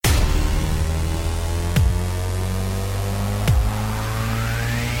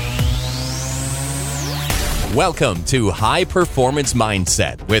Welcome to High Performance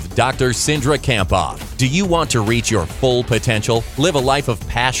Mindset with Dr. Cindra Kamphoff. Do you want to reach your full potential? Live a life of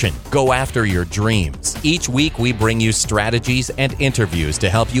passion. Go after your dreams. Each week, we bring you strategies and interviews to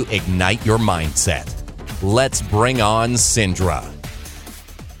help you ignite your mindset. Let's bring on Cindra.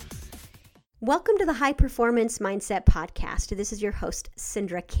 Welcome to the High Performance Mindset Podcast. This is your host,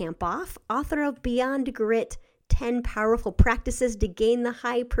 Cindra Kamphoff, author of Beyond Grit, 10 Powerful Practices to Gain the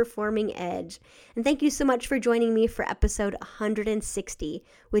High Performing Edge. And thank you so much for joining me for episode 160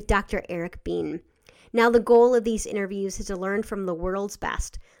 with Dr. Eric Bean. Now, the goal of these interviews is to learn from the world's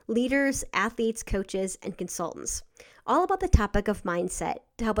best leaders, athletes, coaches, and consultants, all about the topic of mindset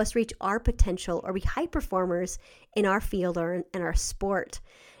to help us reach our potential or be high performers in our field or in our sport.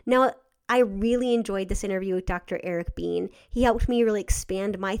 Now, I really enjoyed this interview with Dr. Eric Bean. He helped me really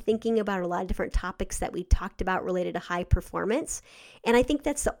expand my thinking about a lot of different topics that we talked about related to high performance. And I think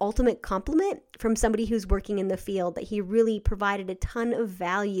that's the ultimate compliment from somebody who's working in the field, that he really provided a ton of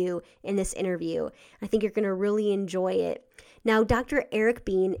value in this interview. I think you're going to really enjoy it. Now, Dr. Eric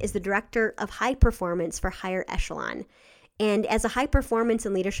Bean is the Director of High Performance for Higher Echelon. And as a high performance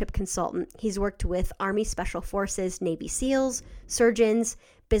and leadership consultant, he's worked with Army Special Forces, Navy SEALs, surgeons,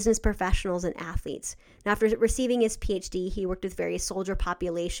 business professionals, and athletes. Now, after receiving his PhD, he worked with various soldier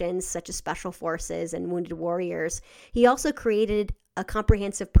populations such as Special Forces and Wounded Warriors. He also created a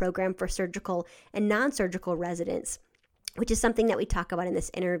comprehensive program for surgical and non-surgical residents, which is something that we talk about in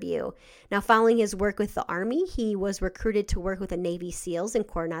this interview. Now, following his work with the Army, he was recruited to work with the Navy SEALs in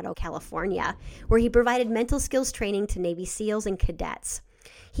Coronado, California, where he provided mental skills training to Navy SEALs and cadets.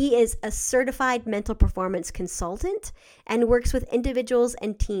 He is a certified mental performance consultant and works with individuals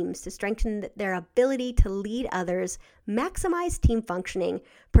and teams to strengthen their ability to lead others, maximize team functioning,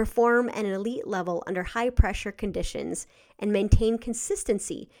 perform at an elite level under high-pressure conditions, and maintain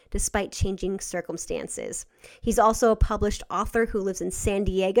consistency despite changing circumstances. He's also a published author who lives in San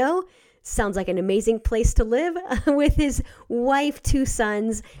Diego. Sounds like an amazing place to live, with his wife, 2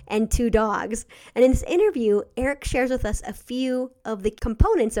 sons, and 2 dogs. And in this interview, Eric shares with us a few of the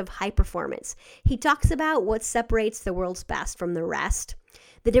components of high performance. He talks about what separates the world's best from the rest,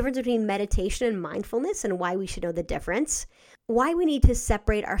 the difference between meditation and mindfulness and why we should know the difference, why we need to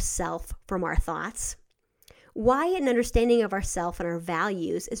separate ourselves from our thoughts, why an understanding of ourselves and our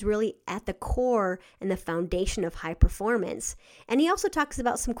values is really at the core and the foundation of high performance. And he also talks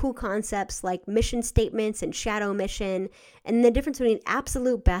about some cool concepts like mission statements and shadow mission, and the difference between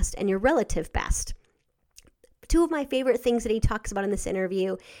absolute best and your relative best. 2 of my favorite things that he talks about in this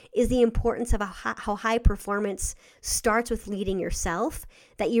interview is the importance of how high performance starts with leading yourself,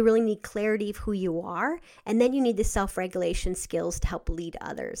 that you really need clarity of who you are, and then you need the self-regulation skills to help lead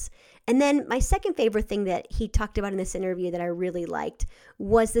others. And then my second favorite thing that he talked about in this interview that I really liked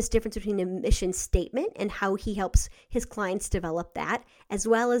was this difference between a mission statement and how he helps his clients develop that, as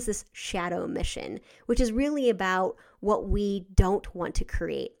well as this shadow mission, which is really about what we don't want to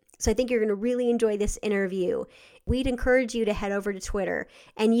create. So I think you're going to really enjoy this interview. We'd encourage you to head over to Twitter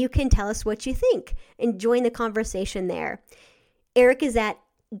and you can tell us what you think and join the conversation there. Eric is at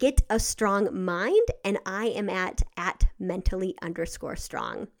Get a Strong Mind and I am at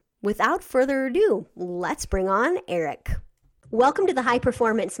mentally_strong. Without further ado, let's bring on Eric. Welcome to the High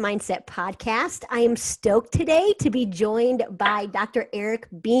Performance Mindset Podcast. I am stoked today to be joined by Dr. Eric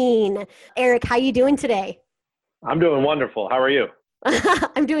Bean. Eric, how are you doing today? I'm doing wonderful. How are you?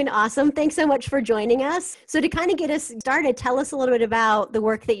 I'm doing awesome. Thanks so much for joining us. So to kind of get us started, tell us a little bit about the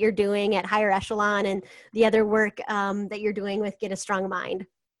work that you're doing at Higher Echelon and the other work that you're doing with Get a Strong Mind.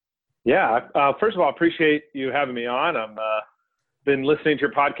 Yeah. First of all, I appreciate you having me on. I've been listening to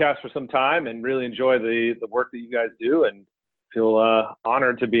your podcast for some time and really enjoy the work that you guys do and feel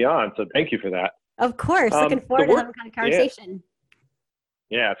honored to be on. So thank you for that. Of course. Looking forward to having a conversation.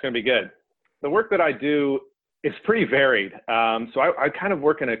 Yeah, it's going to be good. The work that I do is pretty varied. So I kind of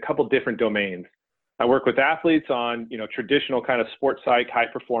work in a couple different domains. I work with athletes on, traditional kind of sports psych, high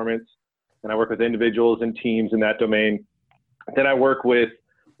performance, and I work with individuals and teams in that domain. Then I work with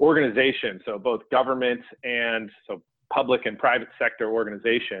organizations, so both government and so public and private sector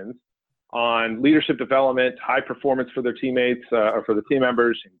organizations on leadership development, high performance for their teammates or for the team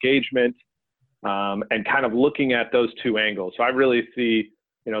members, engagement, and kind of looking at those 2 angles. So I really see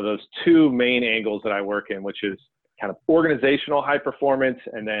those 2 main angles that I work in, which is kind of organizational high performance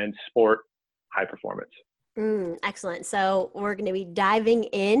and then sport high performance. Excellent. So we're going to be diving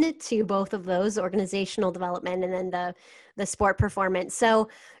into both of those, organizational development and then the sport performance. So,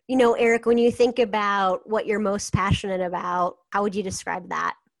 Eric, when you think about what you're most passionate about, how would you describe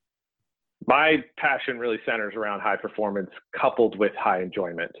that? My passion really centers around high performance coupled with high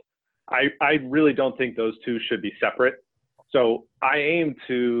enjoyment. I really don't think those two should be separate. So I aim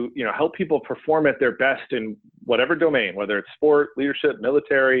to, help people perform at their best in whatever domain, whether it's sport, leadership,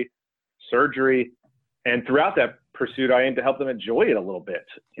 military, surgery. And throughout that pursuit, I aim to help them enjoy it a little bit.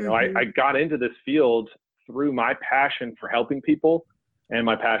 I got into this field through my passion for helping people and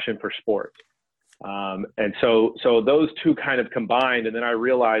my passion for sport. And so those two kind of combined. And then I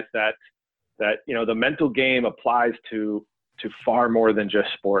realized that the mental game applies to far more than just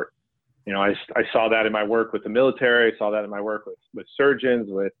sport. I saw that in my work with the military. I saw that in my work with surgeons,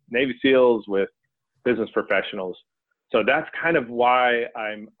 with Navy SEALs, with business professionals. So that's kind of why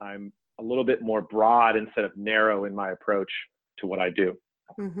I'm a little bit more broad instead of narrow in my approach to what I do.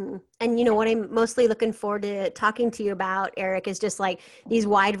 Mm-hmm. And what I'm mostly looking forward to talking to you about, Eric, is just like these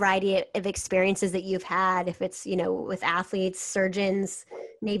wide variety of experiences that you've had, if it's, with athletes, surgeons,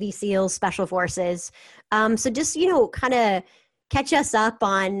 Navy SEALs, Special Forces. So just, kind of catch us up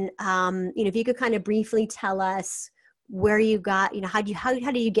on, if you could kind of briefly tell us where you got, how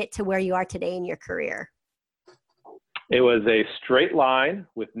do you get to where you are today in your career? It was a straight line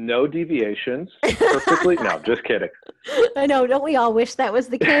with no deviations. Perfectly. No, just kidding. I know. Don't we all wish that was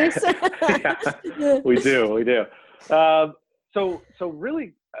the case? Yeah, we do. So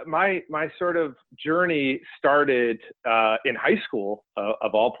really, my sort of journey started in high school,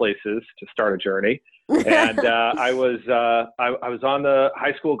 of all places to start a journey. And I was on the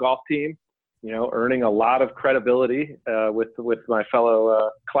high school golf team, earning a lot of credibility with my fellow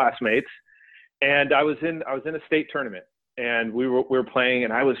classmates. And I was in a state tournament, and we were playing,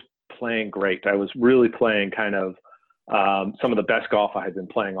 and I was playing great. I was really playing kind of some of the best golf I had been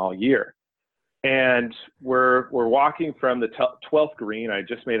playing all year. And we're walking from the 12th green. I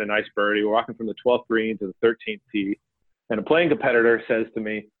just made a nice birdie. We're walking from the 12th green to the 13th tee, and a playing competitor says to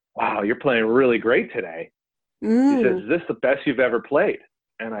me, "Wow, you're playing really great today." He says, "Is this the best you've ever played?"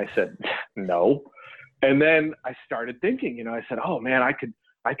 And I said, "No." And then I started thinking, I said, "Oh man, I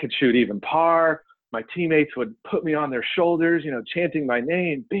could shoot even par. My teammates would put me on their shoulders, chanting my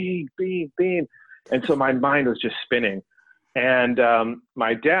name, Bean, Bean, Bean." And so my mind was just spinning. And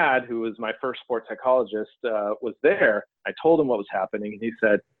my dad, who was my first sports psychologist, was there. I told him what was happening, and he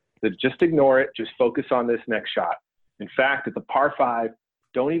said, "Just ignore it. Just focus on this next shot. In fact, at the par 5,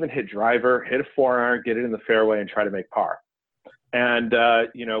 don't even hit driver, hit a 4-iron, get it in the fairway, and try to make par." And,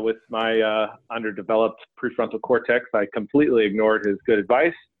 with my underdeveloped prefrontal cortex, I completely ignored his good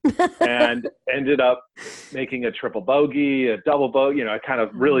advice and ended up making a triple bogey, a double bogey. I kind of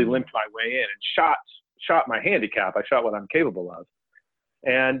really limped my way in and shot my handicap. I shot what I'm capable of.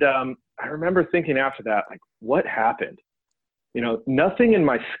 And I remember thinking after that, like, what happened? Nothing in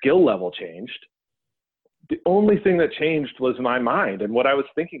my skill level changed. The only thing that changed was my mind and what I was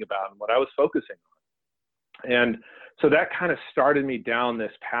thinking about and what I was focusing on. And so that kind of started me down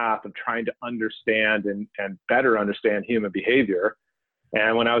this path of trying to understand and better understand human behavior.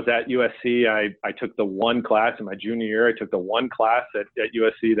 And when I was at USC, I took the one class in my junior year. I took the one class at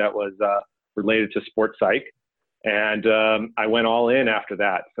USC that was related to sports psych. And I went all in after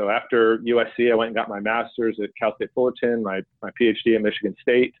that. So after USC, I went and got my master's at Cal State Fullerton, my PhD at Michigan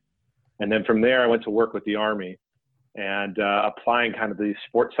State. And then from there, I went to work with the Army and applying kind of these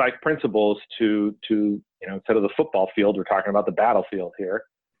sports psych principles to instead of the football field, we're talking about the battlefield here,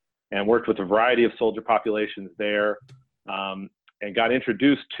 and worked with a variety of soldier populations there, and got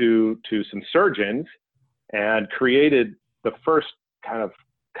introduced to some surgeons and created the first kind of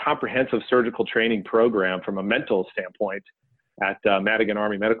comprehensive surgical training program from a mental standpoint at Madigan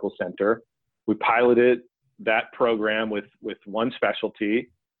Army Medical Center. We piloted that program with one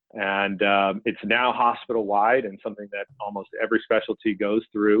specialty, and it's now hospital-wide and something that almost every specialty goes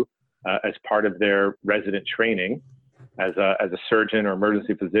through as part of their resident training as a surgeon or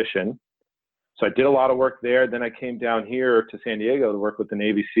emergency physician. So I did a lot of work there. Then I came down here to San Diego to work with the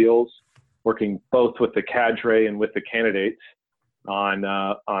Navy SEALs, working both with the cadre and with the candidates on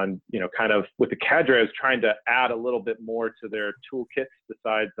kind of with the cadre. I was trying to add a little bit more to their toolkits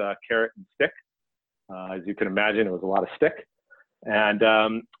besides carrot and stick. As you can imagine, it was a lot of stick. And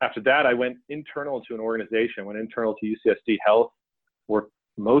after that, I went internal to an organization, went internal to UCSD Health, worked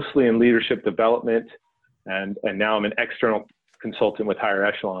mostly in leadership development, and now I'm an external consultant with Higher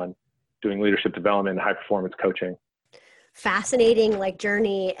Echelon doing leadership development and high performance coaching. fascinating like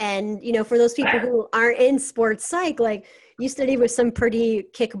journey. And, for those people who aren't in sports psych, like you studied with some pretty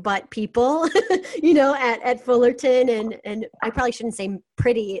kick butt people, at Fullerton and I probably shouldn't say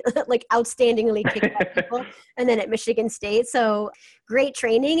pretty, like outstandingly kick butt people. And then at Michigan State. So great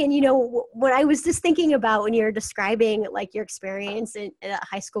training. And, what I was just thinking about when you're describing like your experience in a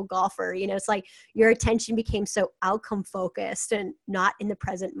high school golfer, it's like your attention became so outcome focused and not in the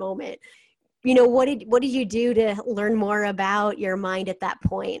present moment. What did you do to learn more about your mind at that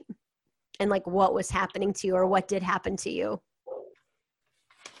point? And like what was happening to you or what did happen to you?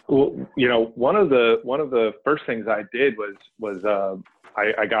 Well, one of the first things I did was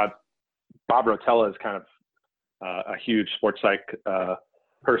I got Bob Rotella is kind of a huge sports psych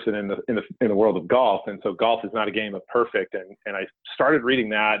person in the world of golf, and so golf is not a game of perfect, and I started reading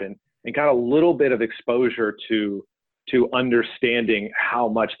that and got a little bit of exposure to understanding how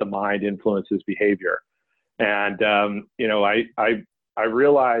much the mind influences behavior, and I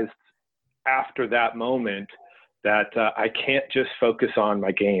realized after that moment that I can't just focus on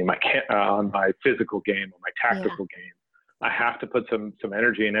my game. I can't on my physical game or my tactical game. I have to put some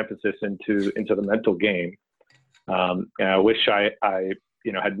energy and emphasis into the mental game. And I wish I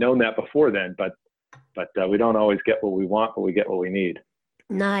had known that before then, but we don't always get what we want, but we get what we need.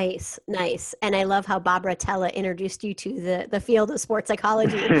 Nice. And I love how Bob Rotella introduced you to the field of sports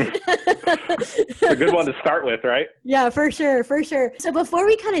psychology. It's a good one to start with, right? Yeah, for sure. So before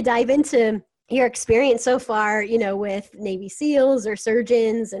we kind of dive into your experience so far, with Navy SEALs or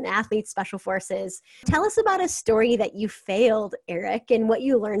surgeons and athletes, special forces, tell us about a story that you failed, Eric, and what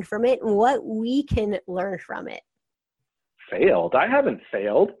you learned from it and what we can learn from it. Failed? I haven't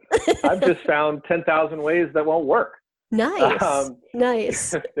failed. I've just found 10,000 ways that won't work. Nice.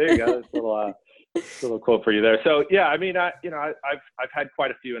 Nice. There you go. That's a little quote for you there. So yeah, I mean, I've had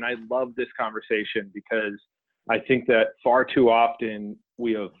quite a few, and I love this conversation because I think that far too often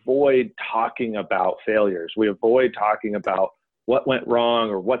we avoid talking about failures. We avoid talking about what went wrong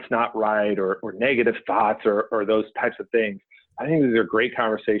or what's not right or negative thoughts or those types of things. I think these are great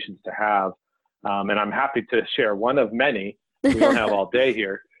conversations to have, and I'm happy to share one of many. We don't have all day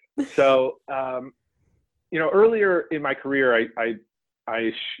here. So. Earlier in my career, I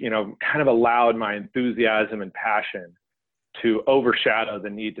kind of allowed my enthusiasm and passion to overshadow the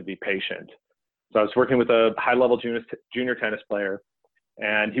need to be patient. So I was working with a high-level junior tennis player,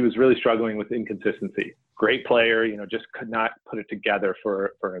 and he was really struggling with inconsistency. Great player, just could not put it together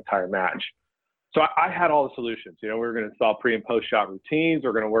for an entire match. So I had all the solutions. We were going to install pre and post shot routines.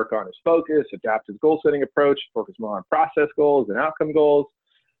 We're going to work on his focus, adapt his goal setting approach, focus more on process goals and outcome goals.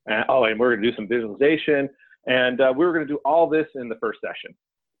 And we're going to do some visualization. And we were going to do all this in the first session.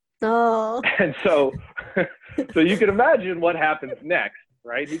 Oh. And so you can imagine what happens next,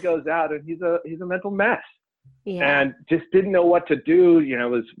 right? He goes out and he's a mental mess. Yeah. And just didn't know what to do.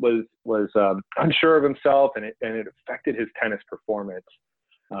 Was unsure of himself, and it affected his tennis performance.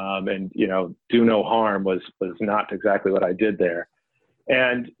 And do no harm was not exactly what I did there.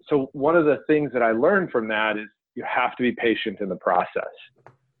 And so one of the things that I learned from that is you have to be patient in the process.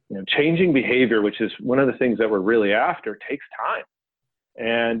 Changing behavior, which is one of the things that we're really after, takes time.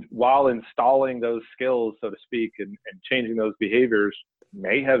 And while installing those skills, so to speak, and changing those behaviors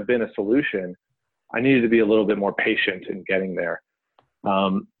may have been a solution, I needed to be a little bit more patient in getting there.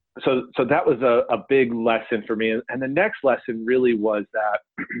 So that was a big lesson for me. And the next lesson really was that,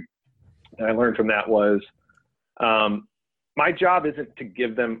 and I learned from that was, my job isn't to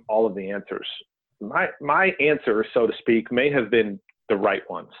give them all of the answers. My answer, so to speak, may have been the right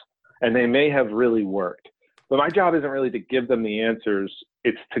ones, and they may have really worked. But my job isn't really to give them the answers.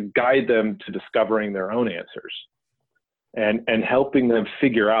 It's to guide them to discovering their own answers and helping them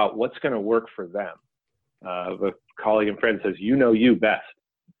figure out what's going to work for them. The colleague and friend says, you best.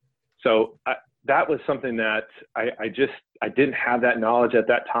 So that was something that I didn't have that knowledge at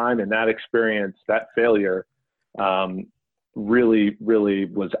that time, and that experience, that failure, really, really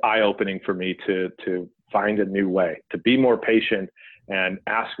was eye-opening for me to find a new way, to be more patient and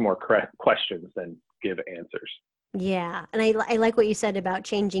ask more questions than give answers. Yeah. And I like what you said about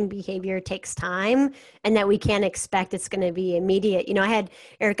changing behavior takes time and that we can't expect it's going to be immediate.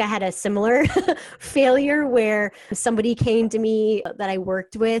 Erica had a similar failure where somebody came to me that I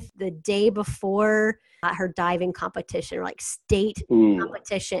worked with the day before her diving competition, or like state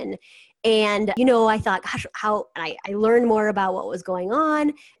competition. And, I thought, gosh, I learned more about what was going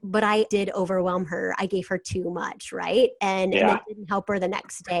on, but I did overwhelm her. I gave her too much, right? And it didn't help her the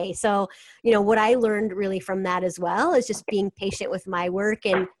next day. So, what I learned really from that as well is just being patient with my work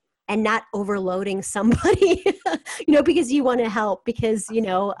and not overloading somebody, because you want to help, because,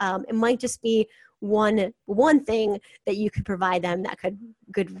 it might just be one thing that you could provide them that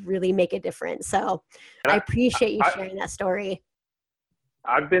could really make a difference. So I appreciate you sharing that story.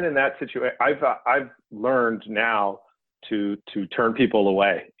 I've been in that situation. I've learned now to turn people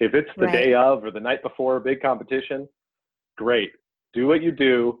away. If it's the day of or the night before a big competition, great. Do what you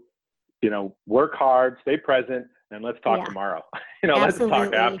do, work hard, stay present, and let's talk tomorrow. Let's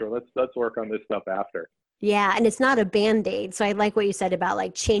talk after. Let's work on this stuff after. Yeah. And it's not a Band-Aid. So I like what you said about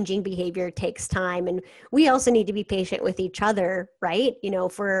like changing behavior takes time. And we also need to be patient with each other, right?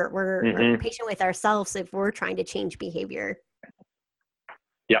 If we're patient with ourselves if we're trying to change behavior.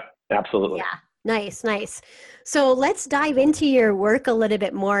 Yeah, absolutely. Yeah. Nice. So let's dive into your work a little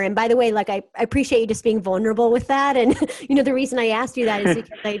bit more. And by the way, like I appreciate you just being vulnerable with that. And, the reason I asked you that is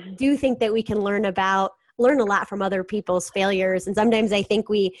because I do think that we can learn a lot from other people's failures. And sometimes I think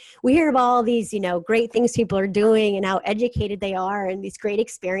we hear of all these, great things people are doing and how educated they are and these great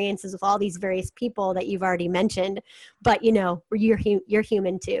experiences with all these various people that you've already mentioned. But, you're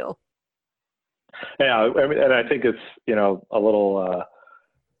human too. Yeah. And I think it's, a little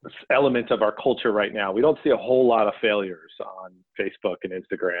element of our culture right now. We don't see a whole lot of failures on Facebook and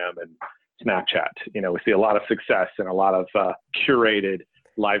Instagram and Snapchat. We see a lot of success and a lot of curated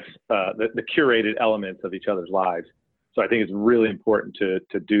lives, the curated elements of each other's lives. So I think it's really important to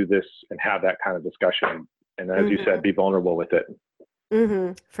do this and have that kind of discussion. And as you said, be vulnerable with it.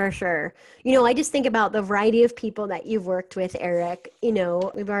 For sure. I just think about the variety of people that you've worked with, Eric.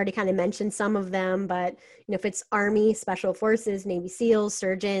 We've already kind of mentioned some of them, but if it's Army, Special Forces, Navy SEALs,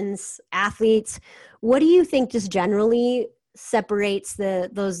 surgeons, athletes, what do you think just generally separates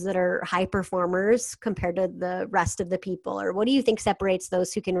those that are high performers compared to the rest of the people? Or what do you think separates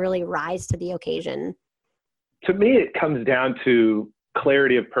those who can really rise to the occasion? To me, it comes down to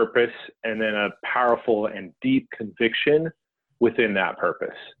clarity of purpose and then a powerful and deep conviction within that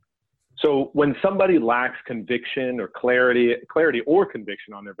purpose. So when somebody lacks conviction or clarity or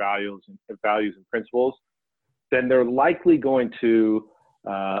conviction on their values and principles, then they're likely going to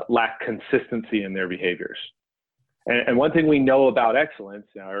lack consistency in their behaviors. And one thing we know about excellence,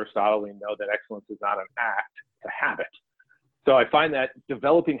 Aristotle, we know that excellence is not an act, it's a habit. So I find that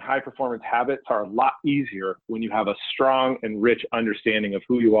developing high performance habits are a lot easier when you have a strong and rich understanding of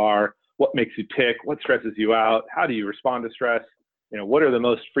who you are, what makes you tick, what stresses you out, how do you respond to stress, what are the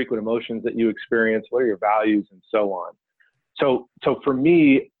most frequent emotions that you experience, what are your values, and so on. So for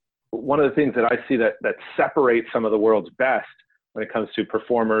me, one of the things that I see that separates some of the world's best when it comes to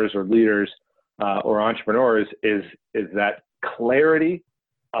performers or leaders or entrepreneurs is that clarity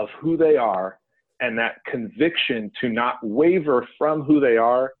of who they are and that conviction to not waver from who they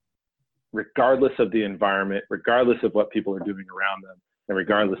are, regardless of the environment, regardless of what people are doing around them, and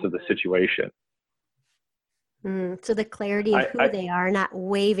regardless of the situation. So the clarity of who they are, not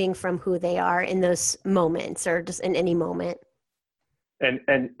waving from who they are in those moments or just in any moment. And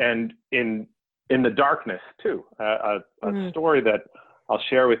in the darkness too. A story that I'll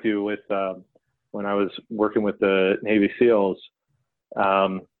share with you with when I was working with the Navy SEALs,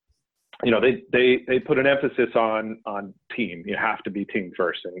 they put an emphasis on team. You have to be team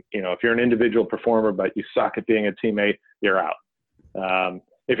first. And, if you're an individual performer, but you suck at being a teammate, you're out.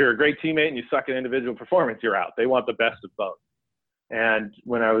 If you're a great teammate and you suck at individual performance, you're out. They want the best of both. And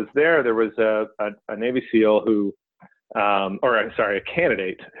when I was there was a Navy SEAL a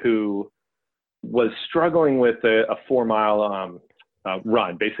candidate who was struggling with a 4-mile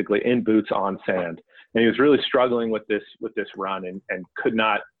run, basically in boots on sand. And he was really struggling with this run and could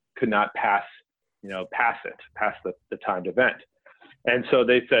not pass the timed event. And so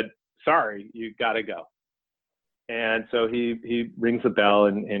they said, sorry, you got to go. And so he rings the bell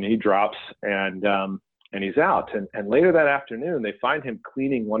and he drops and he's out. And later that afternoon, they find him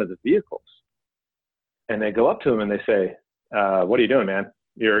cleaning one of the vehicles. And they go up to him and they say, what are you doing, man?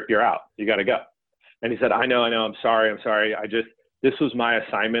 You're out. You got to go. And he said, I know. I'm sorry. This was my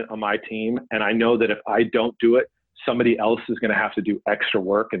assignment on my team. And I know that if I don't do it, somebody else is going to have to do extra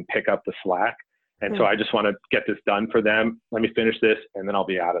work and pick up the slack. And so I just want to get this done for them. Let me finish this and then I'll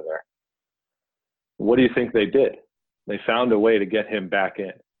be out of there. What do you think they did? They found a way to get him back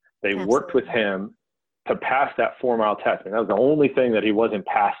in. They worked with him to pass that 4-mile test. And that was the only thing that he wasn't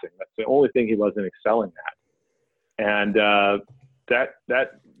passing. That's the only thing he wasn't excelling at. And that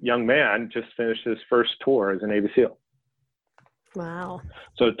young man just finished his first tour as a Navy SEAL. Wow.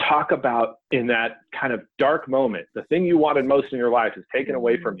 So talk about in that kind of dark moment, the thing you wanted most in your life is taken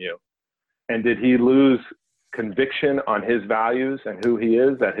away from you. And did he lose conviction on his values and who he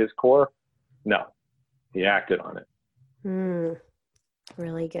is at his core? No, he acted on it.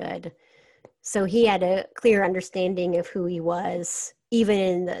 Really good. So he had a clear understanding of who he was, even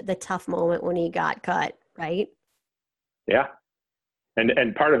in the tough moment when he got cut, right? Yeah.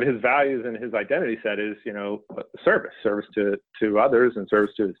 And part of his values and his identity set is, service to others and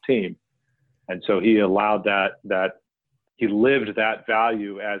service to his team. And so he allowed that he lived that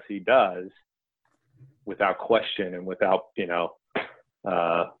value as he does without question and without,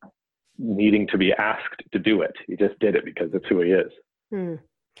 needing to be asked to do it. He just did it because it's who he is.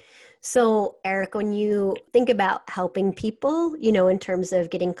 So, Eric, when you think about helping people, in terms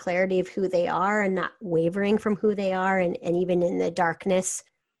of getting clarity of who they are and not wavering from who they are, and even in the darkness,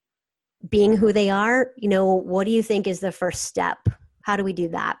 being who they are, what do you think is the first step? How do we do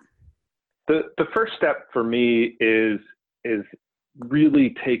that? The first step for me is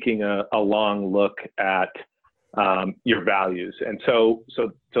really taking a long look at your values. And so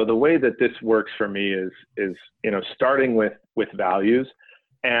the way that this works for me is starting with values.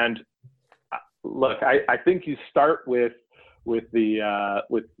 And look, I think you start with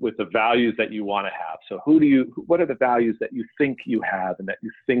the values that you want to have. So what are the values that you think you have and that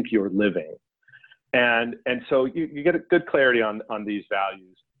you think you're living? And so you get a good clarity on these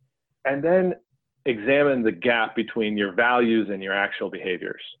values, and then examine the gap between your values and your actual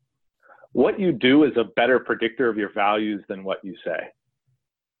behaviors. What you do is a better predictor of your values than what you say.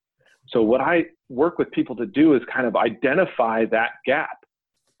 So what I work with people to do is kind of identify that gap.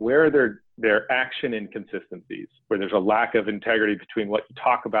 Where are their action inconsistencies, where there's a lack of integrity between what you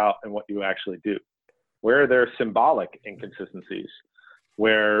talk about and what you actually do? Where are there symbolic inconsistencies,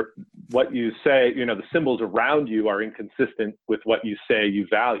 where what you say, the symbols around you are inconsistent with what you say you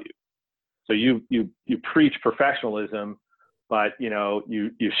value? So you preach professionalism, but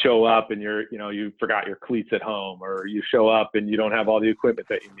you show up and you forgot your cleats at home, or you show up and you don't have all the equipment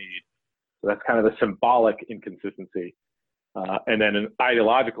that you need. So that's kind of the symbolic inconsistency. And then an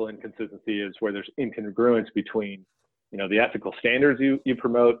ideological inconsistency is where there's incongruence between, the ethical standards you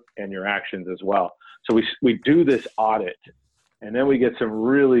promote and your actions as well. So we do this audit, and then we get some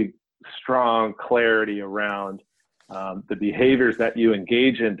really strong clarity around the behaviors that you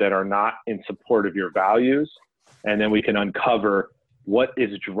engage in that are not in support of your values. And then we can uncover what is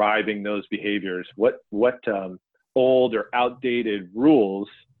driving those behaviors, what old or outdated rules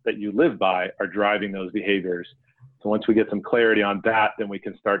that you live by are driving those behaviors. So once we get some clarity on that, then we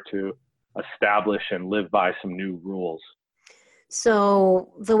can start to establish and live by some new rules.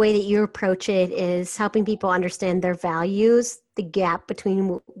 So the way that you approach it is helping people understand their values, the gap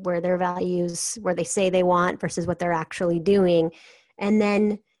between where their values, where they say they want versus what they're actually doing, and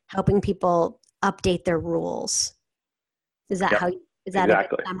then helping people update their rules. Is that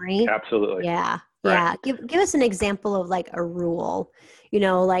exactly. A summary? Absolutely. Yeah. Right. Yeah. Give us an example of like a rule,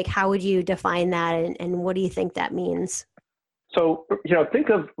 like how would you define that, and what do you think that means? So, think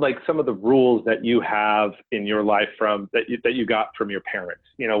of like some of the rules that you have in your life that you got from your parents.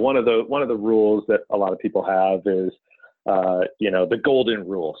 One of the rules that a lot of people have is, the golden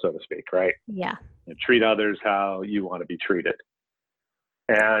rule, so to speak, right? Yeah. Treat others how you want to be treated.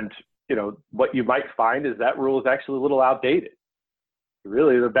 And, what you might find is that rule is actually a little outdated.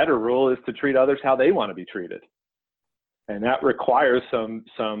 Really, the better rule is to treat others how they want to be treated. And that requires some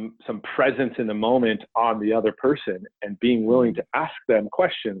presence in the moment on the other person, and being willing to ask them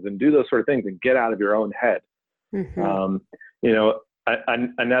questions and do those sort of things and get out of your own head. Mm-hmm.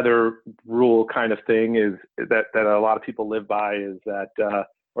 Another rule kind of thing is that a lot of people live by is that,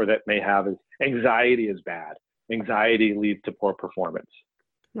 or that may have, is anxiety is bad. Anxiety leads to poor performance.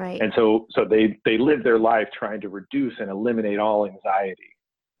 Right. And so they live their life trying to reduce and eliminate all anxiety.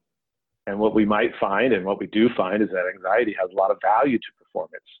 And what we might find, and what we do find, is that anxiety has a lot of value to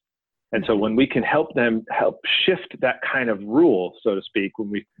performance. And so when we can help shift that kind of rule, so to speak,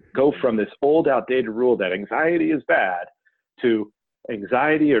 when we go from this old outdated rule that anxiety is bad to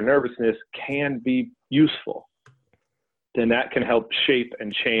anxiety or nervousness can be useful, then that can help shape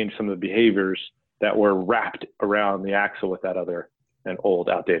and change some of the behaviors that were wrapped around the axle with that other and old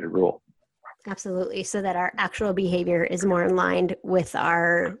outdated rule. Absolutely. So that our actual behavior is more in line with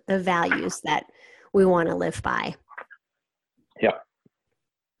the values that we want to live by. Yeah.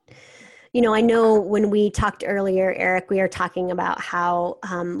 I know when we talked earlier, Eric, we were talking about how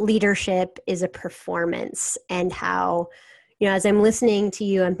leadership is a performance, and how, as I'm listening to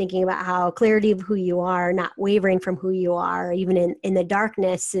you, I'm thinking about how clarity of who you are, not wavering from who you are, even in the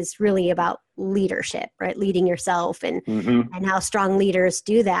darkness, is really about leadership, right? Leading yourself, and how strong leaders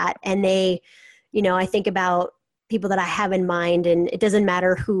do that. And they, I think about people that I have in mind, and it doesn't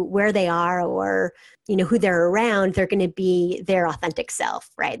matter where they are or, who they're around, they're going to be their authentic self,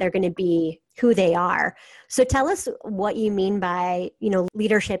 right? They're going to be who they are. So tell us what you mean by,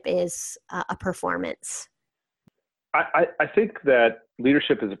 leadership is a performance. I think that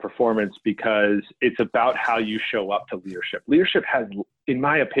leadership is a performance because it's about how you show up to leadership. Leadership has, in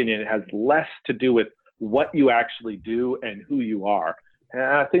my opinion, it has less to do with what you actually do and who you are. And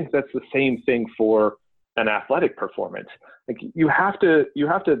I think that's the same thing for an athletic performance. Like you have to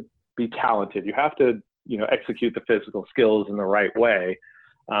be talented. You have to, execute the physical skills in the right way.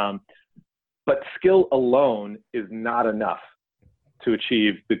 But skill alone is not enough to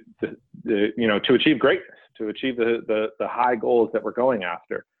achieve to achieve greatness, to achieve the high goals that we're going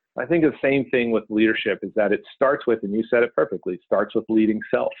after. I think the same thing with leadership is that it starts with, and you said it perfectly, starts with leading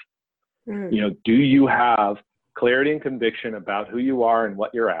self. Do you have clarity and conviction about who you are and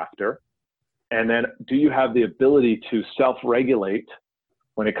what you're after? And then do you have the ability to self-regulate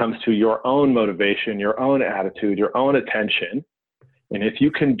when it comes to your own motivation, your own attitude, your own attention? And if you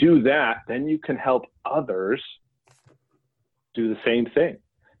can do that, then you can help others do the same thing.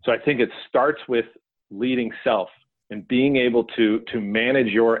 So I think it starts with leading self and being able to manage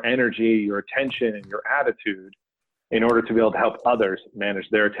your energy, your attention, and your attitude in order to be able to help others manage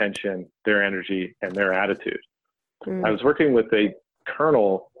their attention, their energy, and their attitude. I was working with a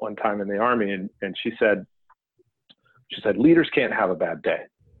colonel one time in the Army, and she said, leaders can't have a bad day.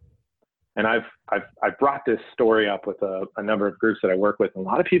 And I've brought this story up with a number of groups that I work with, and a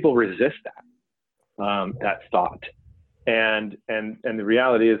lot of people resist that thought. And the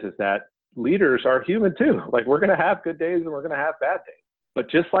reality is that leaders are human too. Like we're going to have good days and we're going to have bad days. But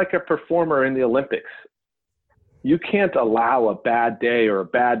just like a performer in the Olympics, you can't allow a bad day or a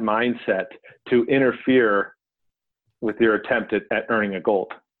bad mindset to interfere with your attempt at earning a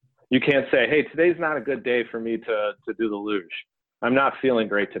gold. You can't say, hey, today's not a good day for me to do the luge. I'm not feeling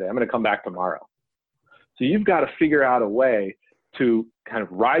great today. I'm going to come back tomorrow. So you've got to figure out a way to kind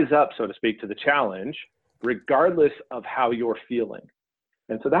of rise up, so to speak, to the challenge, regardless of how you're feeling.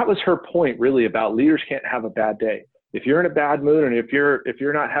 And so that was her point really about leaders can't have a bad day. If you're in a bad mood and if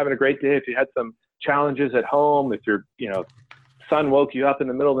you're not having a great day, if you had some challenges at home, if your son woke you up in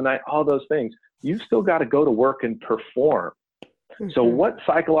the middle of the night, all those things, you've still got to go to work and perform. So what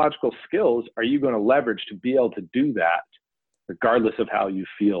psychological skills are you going to leverage to be able to do that regardless of how you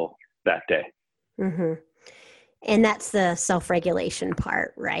feel that day? And that's the self-regulation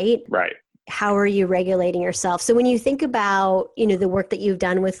part, right? Right. How are you regulating yourself? So when you think about, the work that you've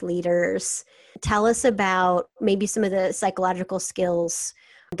done with leaders, tell us about maybe some of the psychological skills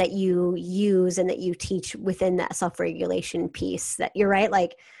that you use and that you teach within that self-regulation piece. That you're right,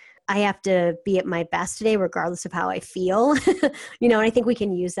 like I have to be at my best today regardless of how I feel. And I think we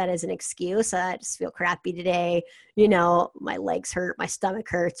can use that as an excuse. I just feel crappy today. My legs hurt, my stomach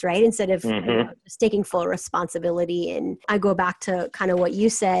hurts, right? Instead of just taking full responsibility. And I go back to kind of what you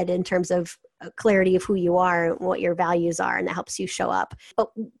said in terms of clarity of who you are and what your values are, and that helps you show up. But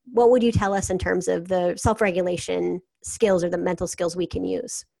what would you tell us in terms of the self-regulation skills or the mental skills we can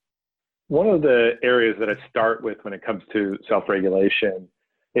use? One of the areas that I start with when it comes to self-regulation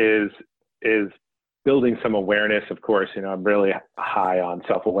is building some awareness. Of course, I'm really high on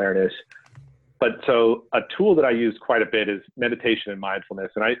self-awareness. But so a tool that I use quite a bit is meditation and mindfulness.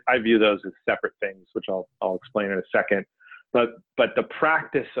 And I view those as separate things, which I'll explain in a second. But the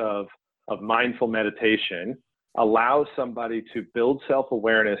practice of mindful meditation allows somebody to build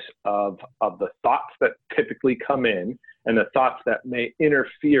self-awareness of the thoughts that typically come in and the thoughts that may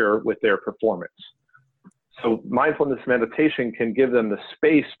interfere with their performance. So mindfulness meditation can give them the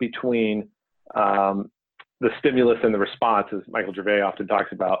space between the stimulus and the response, as Michael Gervais often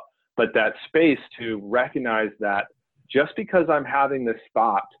talks about, but that space to recognize that just because I'm having this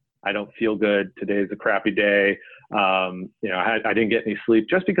thought, I don't feel good, today's a crappy day, I didn't get any sleep,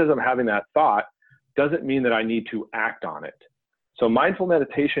 just because I'm having that thought doesn't mean that I need to act on it. So mindful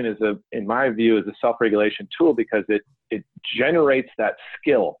meditation in my view, is a self-regulation tool because it generates that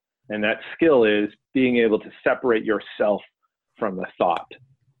skill. And that skill is being able to separate yourself from the thought.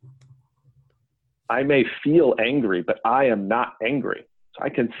 I may feel angry, but I am not angry. So I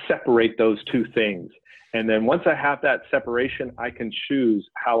can separate those two things. And then once I have that separation, I can choose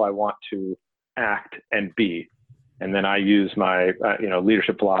how I want to act and be. And then I use my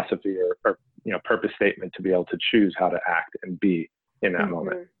leadership philosophy or purpose statement to be able to choose how to act and be in that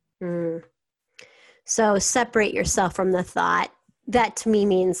moment. So separate yourself from the thought. That to me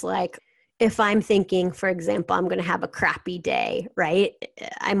means like, if I'm thinking, for example, I'm going to have a crappy day, right?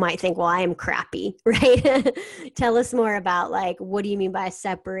 I might think, well, I am crappy, right? Tell us more about like, what do you mean by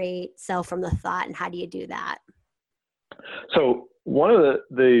separate self from the thought, and how do you do that? So one of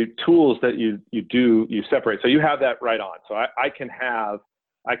the tools that you separate, so you have that right on. So I can have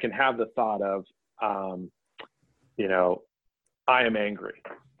I can have the thought of, I am angry.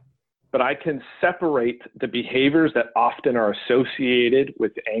 But I can separate the behaviors that often are associated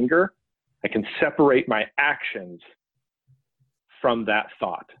with anger. I can separate my actions from that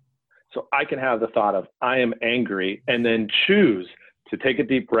thought. So I can have the thought of, I am angry, and then choose to take a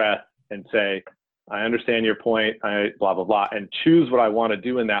deep breath and say, I understand your point, blah, blah, blah, and choose what I want to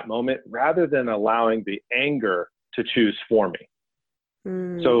do in that moment rather than allowing the anger to choose for me.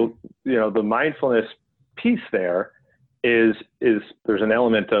 So, the mindfulness piece there is there's an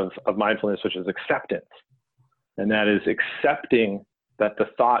element of mindfulness, which is acceptance. And that is accepting that the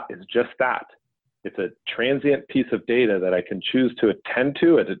thought is just that. It's a transient piece of data that I can choose to attend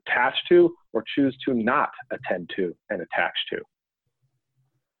to and attach to, or choose to not attend to and attach to.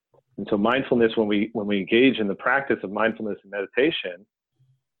 And so mindfulness, when we engage in the practice of mindfulness and meditation,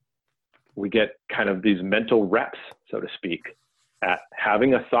 we get kind of these mental reps, so to speak, at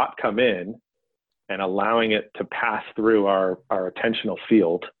having a thought come in and allowing it to pass through our attentional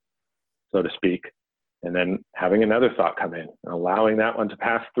field, so to speak, and then having another thought come in and allowing that one to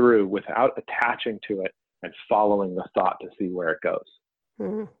pass through without attaching to it and following the thought to see where it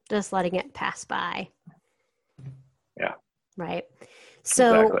goes. Just letting it pass by. Yeah. Right.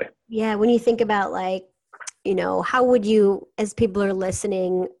 So, exactly. Yeah, when you think about how would you, as people are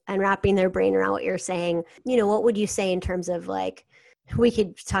listening and wrapping their brain around what you're saying, what would you say in terms of we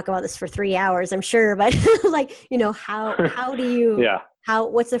could talk about this for 3 hours, I'm sure, but how do you,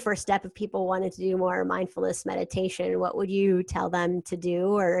 what's the first step if people wanted to do more mindfulness meditation? What would you tell them to do?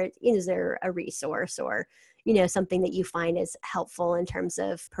 Or is there a resource or, something that you find is helpful in terms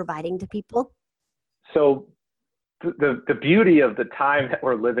of providing to people? So the beauty of the time that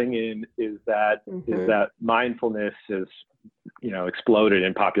we're living in is that mindfulness is, exploded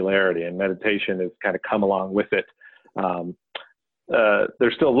in popularity, and meditation has kind of come along with it.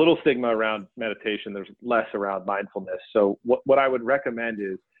 There's still a little stigma around meditation. There's less around mindfulness. So what I would recommend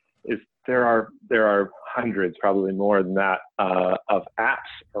is there are hundreds, probably more than that, of apps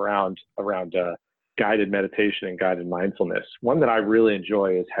around guided meditation and guided mindfulness. One that I really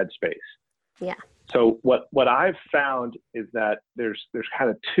enjoy is Headspace. Yeah. So what I've found is that there's kind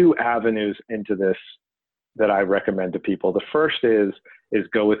of two avenues into this that I recommend to people. The first is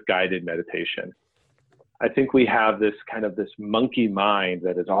go with guided meditation. I think we have this monkey mind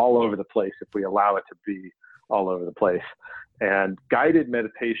that is all over the place if we allow it to be all over the place. And guided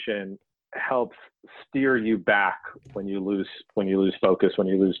meditation helps steer you back when you lose focus, when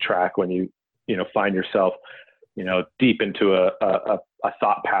you lose track, when you find yourself, deep into a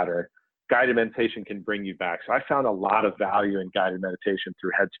thought pattern. Guided meditation can bring you back. So I found a lot of value in guided meditation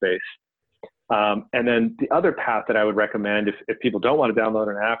through Headspace. And then the other path that I would recommend, if people don't want to download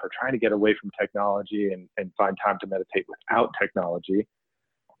an app or trying to get away from technology and find time to meditate without technology,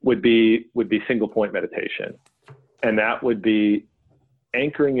 would be single point meditation. And that would be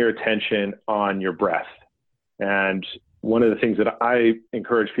anchoring your attention on your breath. And one of the things that I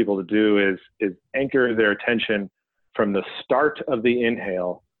encourage people to do is anchor their attention from the start of the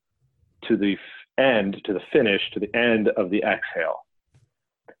inhale to the end, to the finish, to the end of the exhale.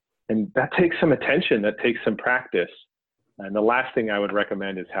 And that takes some attention, that takes some practice. And the last thing I would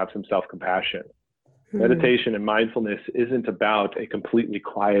recommend is have some self-compassion. Meditation and mindfulness isn't about a completely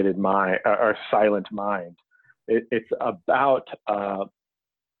quieted mind or silent mind. It's about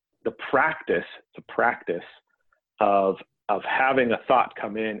the practice of having a thought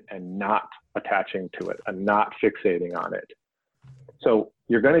come in and not attaching to it and not fixating on it. So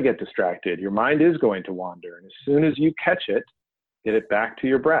you're going to get distracted. Your mind is going to wander. And as soon as you catch it, get it back to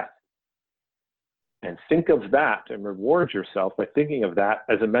your breath. And think of that and reward yourself by thinking of that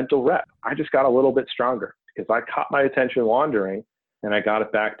as a mental rep. I just got a little bit stronger because I caught my attention wandering and I got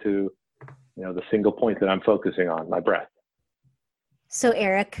it back to, the single point that I'm focusing on, my breath. So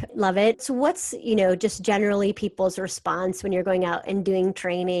Eric, love it. So what's, just generally people's response when you're going out and doing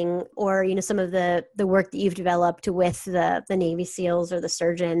training or, some of the work that you've developed with the Navy SEALs or the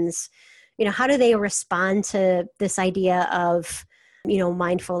surgeons, how do they respond to this idea of,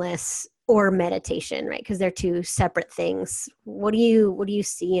 mindfulness or meditation, right? Because they're two separate things. What do you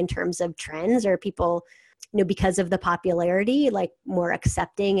see in terms of trends? Are people, because of the popularity, more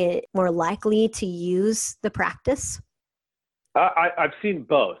accepting it, more likely to use the practice? I've seen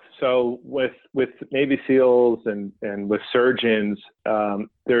both. So with Navy SEALs and with surgeons,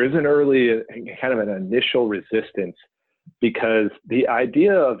 there is an early kind of an initial resistance because the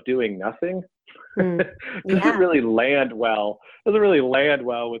idea of doing nothing doesn't really land well. Doesn't really land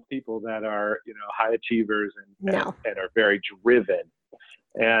well with people that are high achievers and are very driven.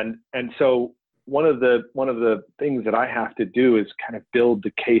 And so one of the things that I have to do is kind of build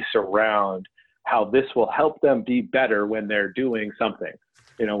the case around how this will help them be better when they're doing something.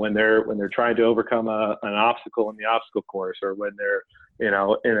 When they're trying to overcome an obstacle in the obstacle course, or when they're,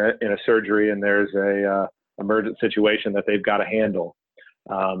 in a surgery and there's a emergent situation that they've got to handle.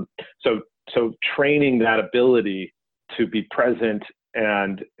 So training that ability to be present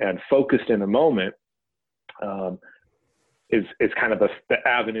and focused in the moment is kind of the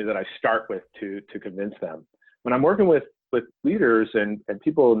avenue that I start with to convince them. When I'm working with leaders and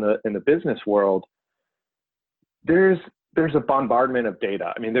people in the business world, there's a bombardment of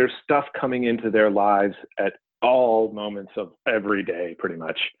data. I mean, there's stuff coming into their lives at all moments of every day, pretty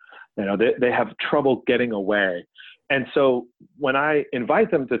much. They have trouble getting away. And so when I invite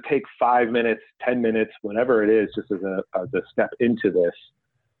them to take 5 minutes, 10 minutes, whatever it is, just as a step into this,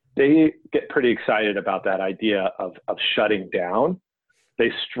 they get pretty excited about that idea of shutting down.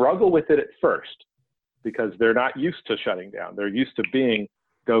 They struggle with it at first because they're not used to shutting down. They're used to being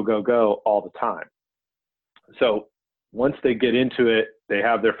go, go, go all the time. So once they get into it, they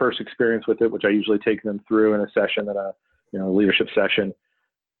have their first experience with it, which I usually take them through in a session, leadership session.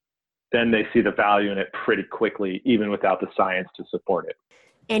 Then they see the value in it pretty quickly, even without the science to support it.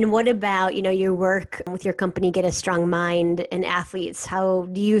 And what about, your work with your company, Get a Strong Mind, and athletes? How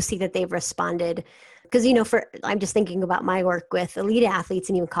do you see that they've responded? Because, I'm just thinking about my work with elite athletes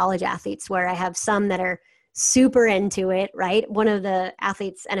and even college athletes, where I have some that are super into it, right? One of the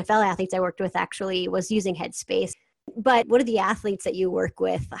NFL athletes I worked with actually was using Headspace. But what are the athletes that you work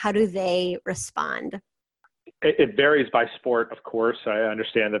with? How do they respond? It varies by sport, of course. I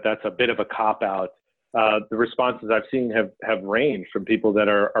understand that that's a bit of a cop-out. The responses I've seen have ranged from people that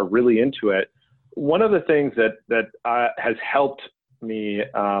are really into it. One of the things that has helped me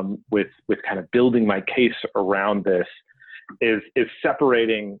with kind of building my case around this is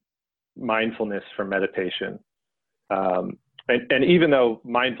separating mindfulness from meditation. And even though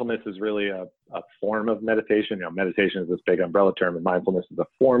mindfulness is really a form of meditation, meditation is this big umbrella term, and mindfulness is a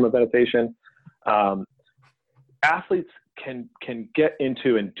form of meditation. Athletes can get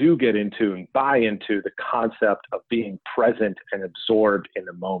into and do get into and buy into the concept of being present and absorbed in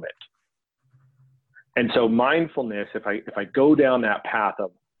the moment. And so mindfulness, if I go down that path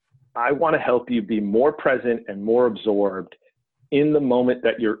of, I want to help you be more present and more absorbed in the moment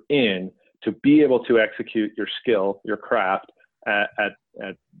that you're in to be able to execute your skill, your craft at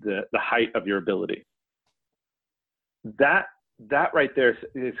the height of your ability. That right there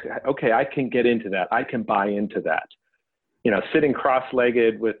is, okay, I can get into that. I can buy into that. Sitting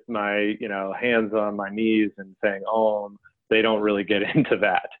cross-legged with my, hands on my knees and saying, "Oh," they don't really get into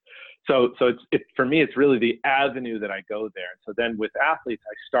that. So it's for me, it's really the avenue that I go there. So then with athletes,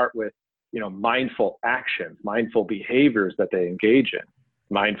 I start with, mindful actions, mindful behaviors that they engage in.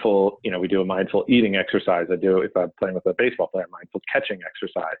 Mindful, we do a mindful eating exercise. I do, if I'm playing with a baseball player, mindful catching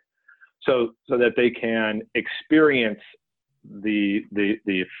exercise. So that they can experience the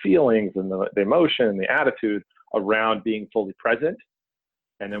feelings and the emotion and the attitude around being fully present.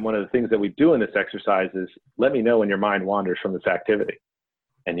 And then one of the things that we do in this exercise is, let me know when your mind wanders from this activity.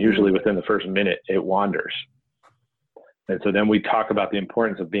 And usually within the first minute, it wanders. And so then we talk about the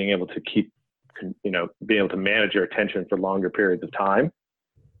importance of being able to being able to manage your attention for longer periods of time.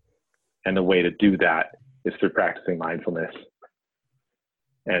 And the way to do that is through practicing mindfulness.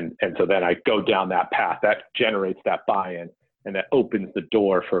 And so then I go down that path that generates that buy-in, and that opens the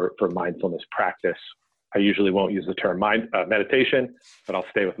door for mindfulness practice. I usually won't use the term meditation, but I'll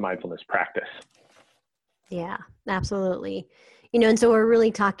stay with mindfulness practice. Yeah, absolutely. And so we're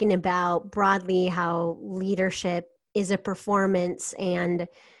really talking about broadly how leadership is a performance and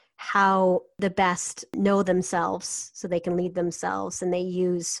how the best know themselves so they can lead themselves, and they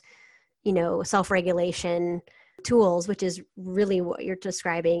use, self-regulation tools, which is really what you're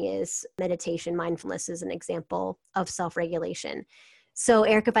describing is meditation. Mindfulness is an example of self-regulation. So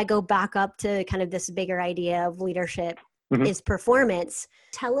Eric, if I go back up to kind of this bigger idea of leadership is performance,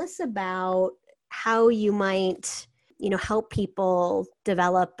 tell us about how you might, help people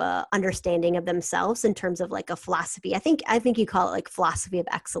develop a understanding of themselves in terms of like a philosophy. I think you call it like philosophy of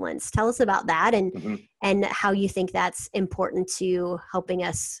excellence. Tell us about that and how you think that's important to helping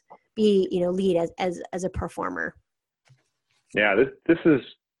us be, lead as a performer. Yeah, this is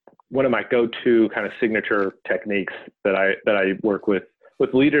one of my go-to kind of signature techniques that I work with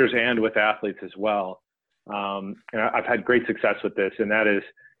leaders and with athletes as well. And I've had great success with this, and that is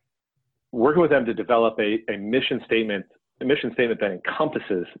working with them to develop a mission statement that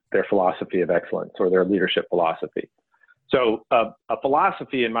encompasses their philosophy of excellence or their leadership philosophy. So a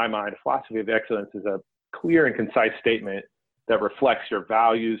philosophy, in my mind, a philosophy of excellence is a clear and concise statement that reflects your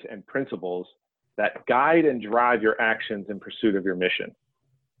values and principles that guide and drive your actions in pursuit of your mission.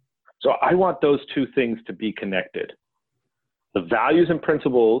 So I want those two things to be connected. The values and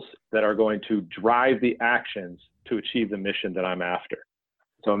principles that are going to drive the actions to achieve the mission that I'm after.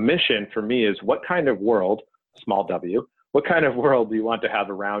 So a mission for me is, what kind of world, small w, what kind of world do you want to have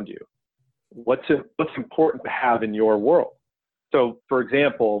around you? What's important to have in your world? So for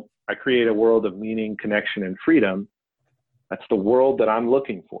example, I create a world of meaning, connection, and freedom. That's the world that I'm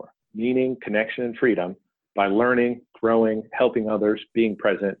looking for. Meaning, connection, and freedom by learning, growing, helping others, being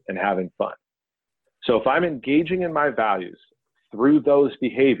present, and having fun. So if I'm engaging in my values through those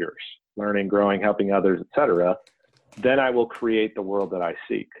behaviors, learning, growing, helping others, etc., then I will create the world that I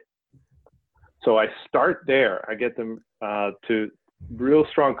seek. So I start there. I get them to real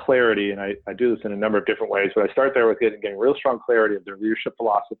strong clarity, and I do this in a number of different ways, but I start there with getting real strong clarity of their leadership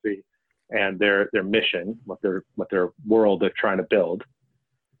philosophy and their mission, what their world they're trying to build.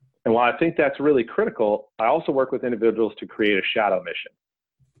 And while I think that's really critical, I also work with individuals to create a shadow mission.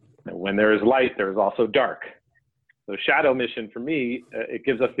 And when there is light, there is also dark. So shadow mission for me, it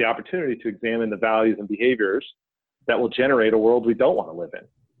gives us the opportunity to examine the values and behaviors that will generate a world we don't want to live in.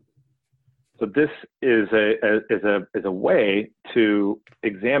 So this is a way to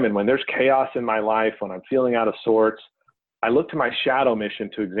examine when there's chaos in my life, when I'm feeling out of sorts. I look to my shadow mission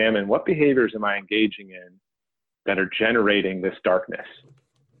to examine what behaviors am I engaging in that are generating this darkness.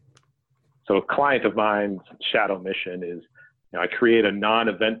 So a client of mine's shadow mission is, I create a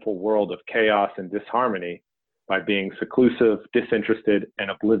non-eventful world of chaos and disharmony by being seclusive, disinterested, and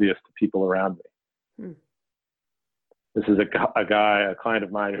oblivious to people around me. Hmm. This is a client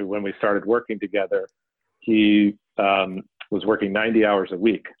of mine who, when we started working together, he was working 90 hours a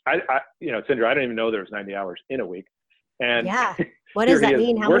week. Sindra, I don't even know there was 90 hours in a week. And yeah, what does that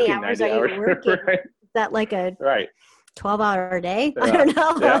mean? How many hours are you working? Right? Is that like a 12-hour day? I don't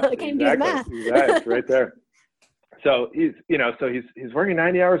know. Yeah, I can't do math. Exactly, right there. So he's working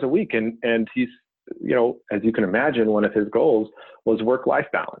 90 hours a week, and he's, as you can imagine, one of his goals was work-life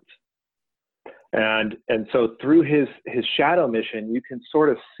balance. And so through his shadow mission, you can sort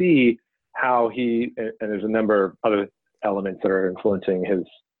of see how and there's a number of other elements that are influencing his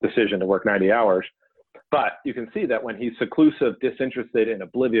decision to work 90 hours. But you can see that when he's seclusive, disinterested, and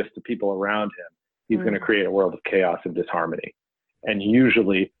oblivious to people around him, he's going to create a world of chaos and disharmony. And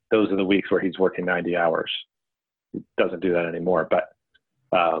usually those are the weeks where he's working 90 hours. He doesn't do that anymore. But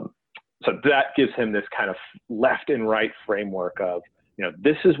so that gives him this kind of left and right framework of,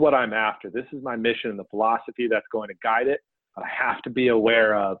 this is what I'm after. This is my mission and the philosophy that's going to guide it. But I have to be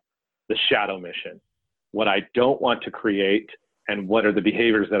aware of the shadow mission, what I don't want to create, and what are the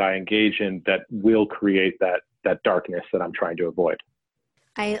behaviors that I engage in that will create that darkness that I'm trying to avoid.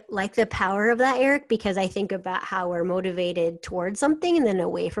 I like the power of that, Eric, because I think about how we're motivated towards something and then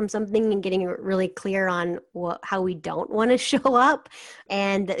away from something, and getting really clear on how we don't want to show up,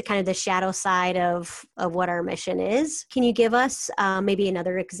 and kind of the shadow side of what our mission is. Can you give us maybe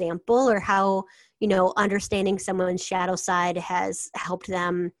another example, or how, understanding someone's shadow side has helped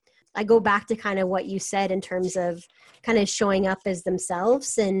them? I go back to kind of what you said in terms of kind of showing up as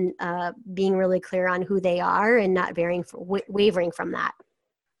themselves and being really clear on who they are and not wavering from that.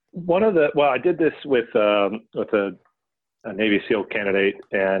 I did this with a Navy SEAL candidate,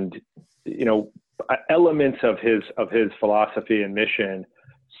 and elements of his philosophy and mission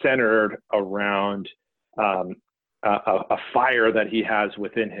centered around a fire that he has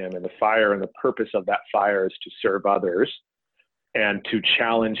within him, and the fire and the purpose of that fire is to serve others and to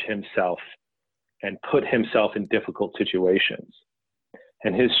challenge himself and put himself in difficult situations.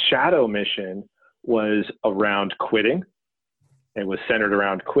 And his shadow mission was around quitting. It was centered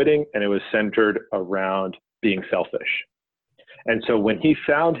around quitting, and it was centered around being selfish. And so when he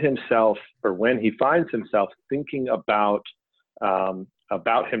finds himself thinking about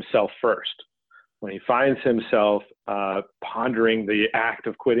himself first, when he finds himself pondering the act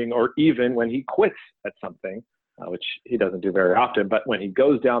of quitting, or even when he quits at something, which he doesn't do very often, but when he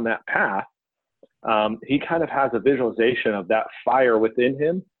goes down that path, he kind of has a visualization of that fire within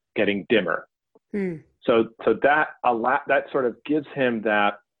him getting dimmer. So that sort of gives him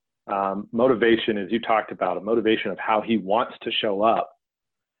that motivation, as you talked about, a motivation of how he wants to show up,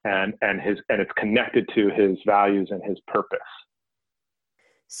 and it's connected to his values and his purpose.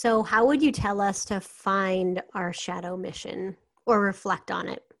 So how would you tell us to find our shadow mission or reflect on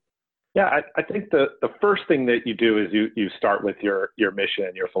it? Yeah, I think the first thing that you do is you start with your mission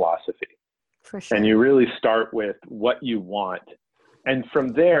and your philosophy. For sure. And you really start with what you want. And from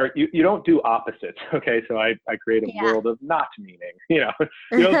there, you don't do opposites, okay? So I create a world of not meaning, you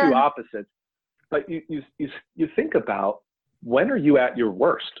don't do opposites. But you think about, when are you at your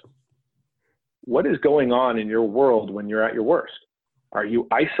worst? what is going on in your world when you're at your worst? Are you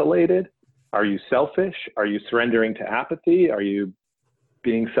isolated? Are you selfish? Are you surrendering to apathy? Are you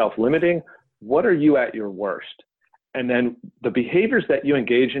being self-limiting? What are you at your worst? And then the behaviors that you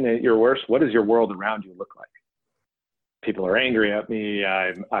engage in at your worst, what does your world around you look like? People are angry at me.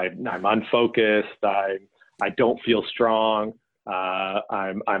 I'm unfocused. I don't feel strong.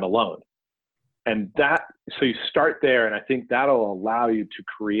 I'm alone. And so you start there, and I think that'll allow you to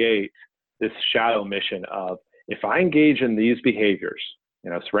create this shadow mission of, if I engage in these behaviors,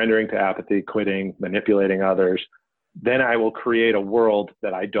 surrendering to apathy, quitting, manipulating others, then I will create a world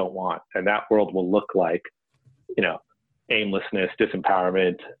that I don't want. And that world will look like, aimlessness,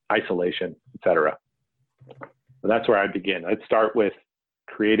 disempowerment, isolation, etc. So that's where I begin. I'd start with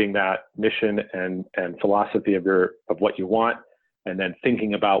creating that mission and philosophy of what you want, and then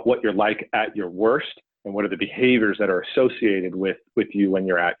thinking about what you're like at your worst, and what are the behaviors that are associated with you when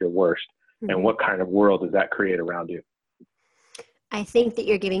you're at your worst, and what kind of world does that create around you. I think that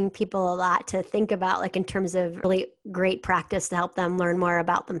you're giving people a lot to think about, like in terms of really great practice to help them learn more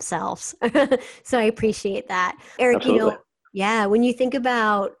about themselves. So I appreciate that. Eric, Absolutely. When you think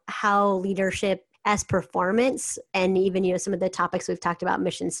about how leadership as performance, and even, some of the topics we've talked about,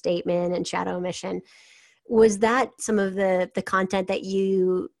 mission statement and shadow mission, was that some of the content that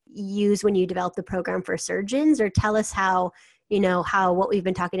you use when you developed the program for surgeons? Or tell us how what we've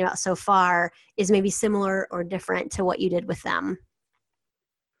been talking about so far is maybe similar or different to what you did with them.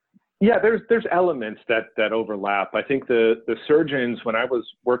 Yeah, there's elements that overlap. I think the surgeons, when I was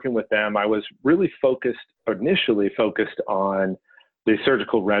working with them, I was really initially focused on the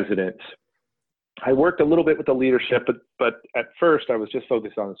surgical residents. I worked a little bit with the leadership, but at first I was just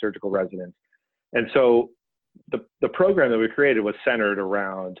focused on the surgical residents. And so the program that we created was centered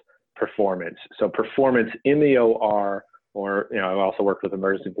around performance. So performance in the OR, or, I've also worked with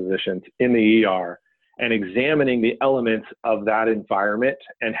emergency physicians in the ER, and examining the elements of that environment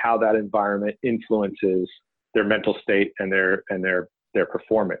and how that environment influences their mental state and their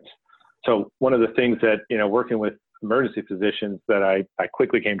performance. So one of the things that, working with emergency physicians that I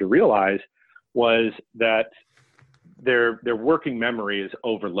quickly came to realize was that their working memory is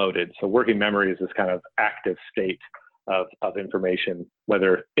overloaded. So working memory is this kind of active state of information,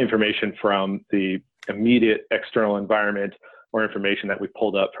 whether information from the immediate external environment or information that we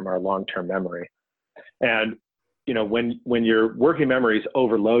pulled up from our long-term memory. And, when your working memory is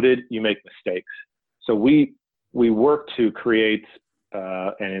overloaded, you make mistakes. So we work to create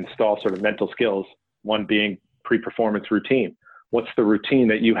and install sort of mental skills, one being pre-performance routine. What's the routine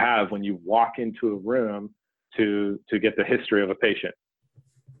that you have when you walk into a room to get the history of a patient,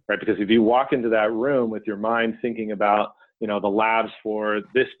 right? Because if you walk into that room with your mind thinking about, the labs for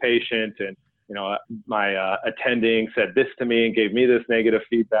this patient, and, my attending said this to me and gave me this negative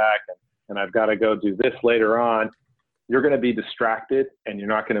feedback, and I've got to go do this later on, you're going to be distracted and you're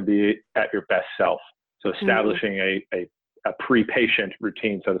not going to be at your best self. So establishing a pre-patient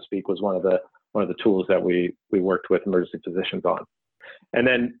routine, so to speak, was one of the tools that we worked with emergency physicians on. And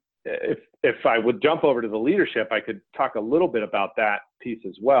then if I would jump over to the leadership, I could talk a little bit about that piece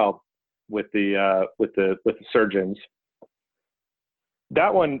as well with the surgeons.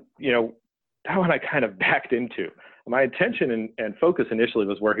 That one I kind of backed into. My intention and focus initially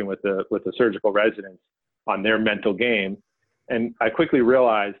was working with the surgical residents on their mental game. And I quickly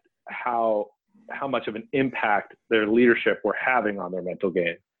realized how much of an impact their leadership were having on their mental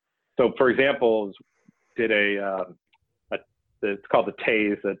game. So for example, did it's called the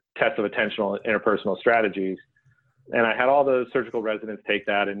TASE, the Test of Attentional and Interpersonal Strategies. And I had all the surgical residents take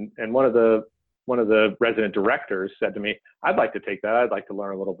that. And one of the resident directors said to me, I'd like to take that. I'd like to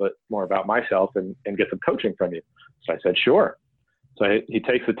learn a little bit more about myself and get some coaching from you. So I said, sure. So he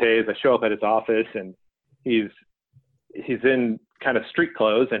takes the TASE. I show up at his office, and he's in kind of street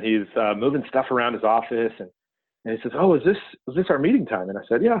clothes, and he's moving stuff around his office. And he says, oh, is this our meeting time? And I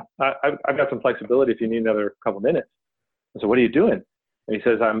said, yeah, I've got some flexibility if you need another couple minutes. I said, what are you doing? And he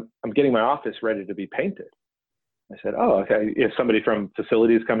says, I'm getting my office ready to be painted. I said, oh, okay. Is somebody from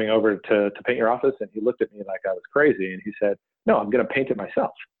facilities coming over to paint your office? And he looked at me like I was crazy. And he said, no, I'm going to paint it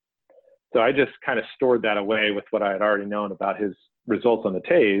myself. So I just kind of stored that away with what I had already known about his results on the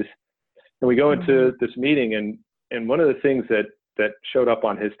TASE. And we go into this meeting, and one of the things that showed up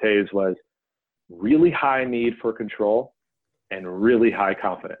on his TASE was really high need for control and really high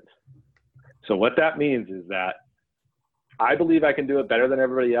confidence. So what that means is that I believe I can do it better than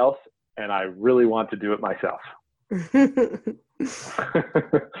everybody else, and I really want to do it myself.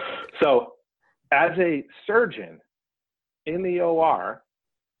 So as a surgeon in the OR,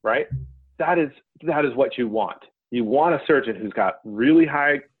 right, that is what you want. You want a surgeon who's got really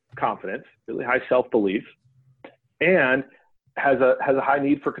high confidence, really high self-belief, and has a high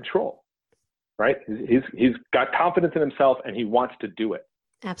need for control, right? He's got confidence in himself and he wants to do it.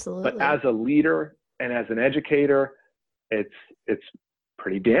 Absolutely. But as a leader and as an educator, it's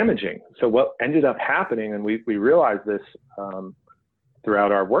pretty damaging. So what ended up happening, and we realized this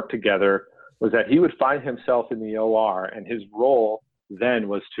throughout our work together, was that he would find himself in the OR, and his role then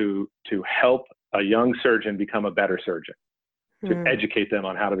was to help a young surgeon become a better surgeon, to educate them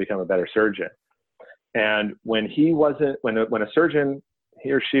on how to become a better surgeon. And when a surgeon,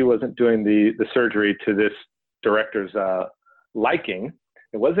 he or she wasn't doing the surgery to this director's liking,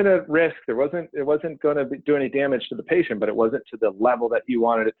 it wasn't a risk. It wasn't going to do any damage to the patient, but it wasn't to the level that he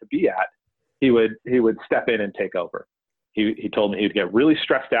wanted it to be at. He would step in and take over. He told me he'd get really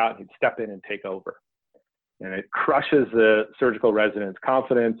stressed out and he'd step in and take over. And it crushes the surgical resident's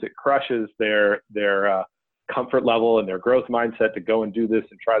confidence. It crushes their comfort level and their growth mindset to go and do this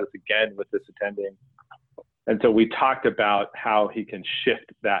and try this again with this attending. And so we talked about how he can shift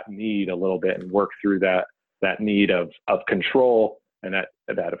that need a little bit and work through that need of control and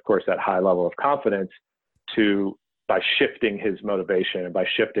that of course that high level of confidence by shifting his motivation and by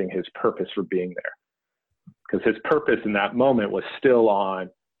shifting his purpose for being there. Because his purpose in that moment was still on,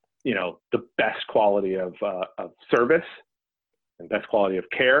 the best quality of service and best quality of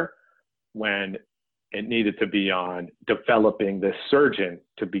care, when it needed to be on developing this surgeon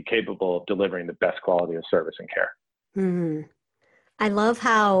to be capable of delivering the best quality of service and care. Mm-hmm. I love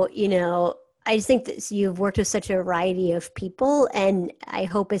how, I just think that you've worked with such a variety of people, and I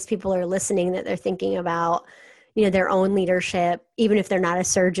hope as people are listening that they're thinking about, their own leadership, even if they're not a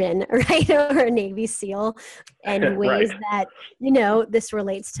surgeon, right, or a Navy SEAL, and ways right. that, this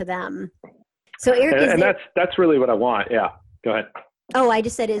relates to them. So Eric, that's really what I want. Yeah, go ahead. Oh, I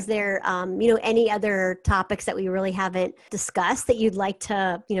just said, is there, any other topics that we really haven't discussed that you'd like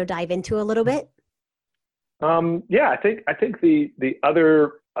to, dive into a little bit? Yeah, I think the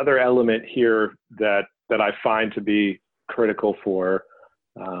other element here that I find to be critical for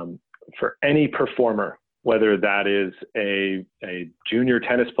any performer, whether that is a junior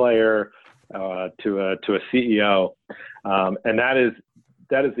tennis player to a CEO, and that is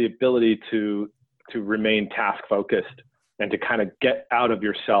the ability to remain task focused and to kind of get out of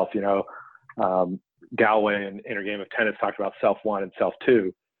yourself. Galway in Inner Game of Tennis talked about self one and self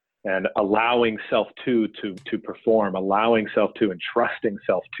two, and allowing self two to perform, allowing self two and trusting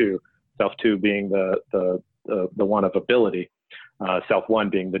self two being the one of ability, self one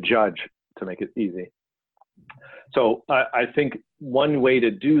being the judge, to make it easy. So I think one way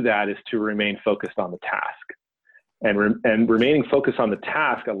to do that is to remain focused on the task, and remaining focused on the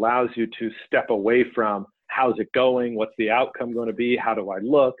task allows you to step away from how's it going, what's the outcome going to be, how do I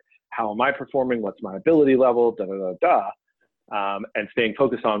look, how am I performing, what's my ability level, and staying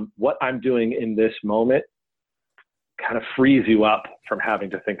focused on what I'm doing in this moment kind of frees you up from having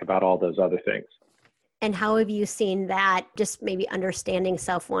to think about all those other things. And how have you seen that, just maybe understanding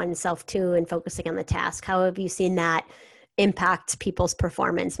self one, self two, and focusing on the task? How have you seen that impact people's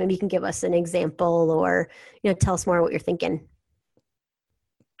performance? Maybe you can give us an example, or tell us more what you're thinking.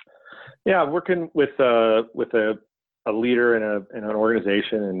 Yeah, working with a leader in an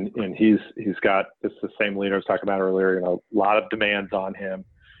organization, and he's got, it's the same leader I was talking about earlier. A lot of demands on him,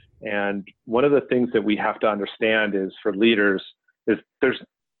 and one of the things that we have to understand is, for leaders, is there's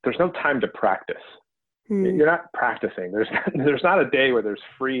no time to practice. You're not practicing. There's not a day where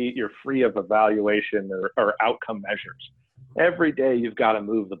you're free of evaluation or outcome measures. Every day you've got to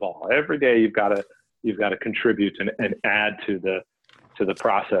move the ball. Every day you've got to contribute and add to the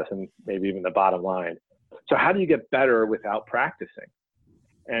process, and maybe even the bottom line. So how do you get better without practicing?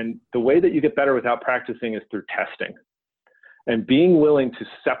 And the way that you get better without practicing is through testing, and being willing to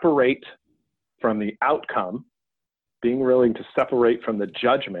separate from the outcome, being willing to separate from the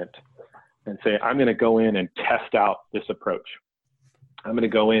judgment, and say, I'm going to go in and test out this approach. I'm going to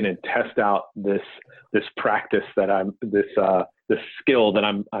go in and test out this practice this skill that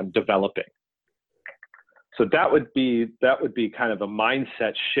I'm developing. So that would be kind of a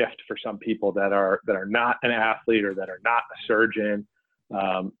mindset shift for some people that are not an athlete, or that are not a surgeon,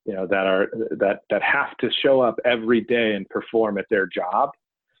 that have to show up every day and perform at their job,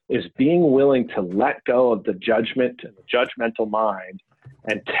 is being willing to let go of the judgment and the judgmental mind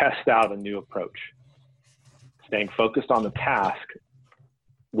and test out a new approach, staying focused on the task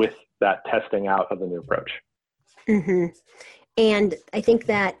with that testing out of the new approach. Mm-hmm. And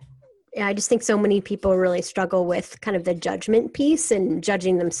I just think so many people really struggle with kind of the judgment piece and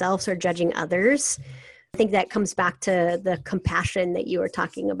judging themselves or judging others. I think that comes back to the compassion that you were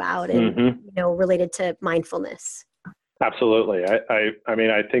talking about, and related to mindfulness. Absolutely. I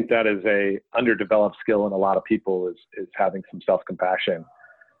mean, I think that is a underdeveloped skill in a lot of people is having some self-compassion.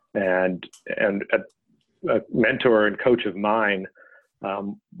 And a mentor and coach of mine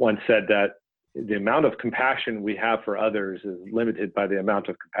once said that the amount of compassion we have for others is limited by the amount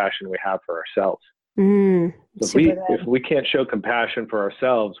of compassion we have for ourselves. So if we can't show compassion for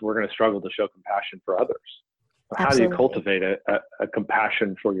ourselves, we're going to struggle to show compassion for others. So how do you cultivate a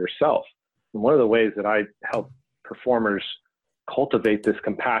compassion for yourself? And one of the ways that I help performers cultivate this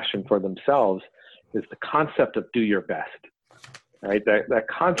compassion for themselves is the concept of do your best, right? That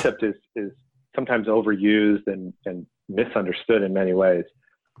concept is sometimes overused and misunderstood in many ways.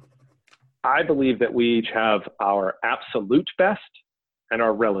 I believe that we each have our absolute best and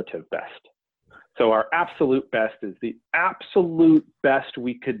our relative best. So our absolute best is the absolute best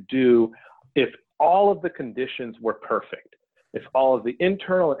we could do if all of the conditions were perfect. If all of the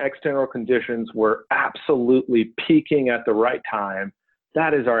internal and external conditions were absolutely peaking at the right time,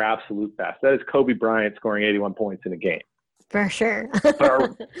 that is our absolute best. That is Kobe Bryant scoring 81 points in a game. For sure.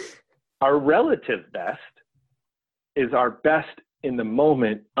 But our relative best is our best in the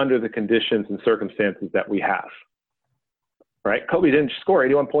moment under the conditions and circumstances that we have, right? Kobe didn't score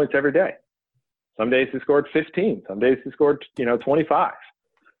 81 points every day. Some days he scored 15. Some days he scored, 25.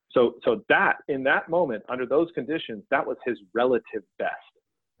 So that in that moment, under those conditions, that was his relative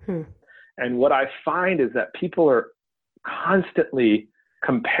best. And what I find is that people are constantly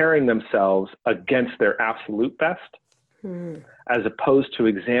comparing themselves against their absolute best, as opposed to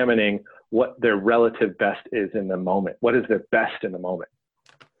examining what their relative best is in the moment. What is their best in the moment?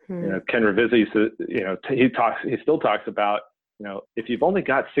 Ken Ravizzi, he still talks about, if you've only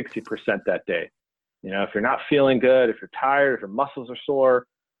got 60% that day, if you're not feeling good, if you're tired, if your muscles are sore,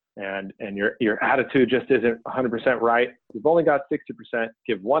 and your attitude just isn't 100% right, you've only got 60%,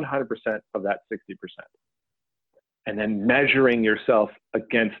 give 100% of that 60%. And then measuring yourself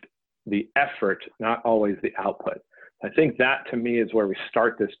against the effort, not always the output. I think that to me is where we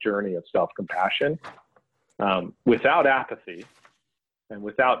start this journey of self-compassion, without apathy and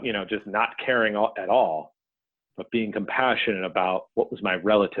without, just not caring at all, but being compassionate about what was my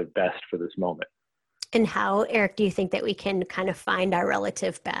relative best for this moment. And how, Eric, do you think that we can kind of find our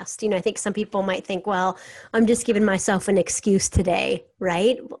relative best? I think some people might think, well, I'm just giving myself an excuse today,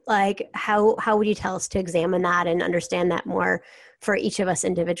 right? Like, how would you tell us to examine that and understand that more for each of us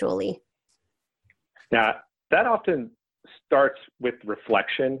individually? Yeah, that often starts with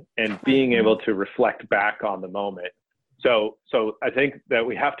reflection and being able to reflect back on the moment. So I think that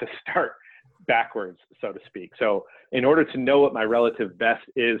we have to start backwards, so to speak. So in order to know what my relative best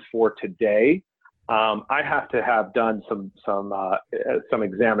is for today, I have to have done some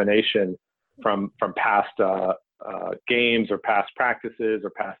examination from past games or past practices or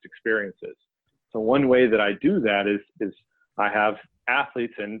past experiences. So one way that I do that is I have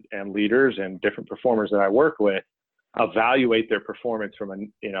athletes and leaders and different performers that I work with evaluate their performance from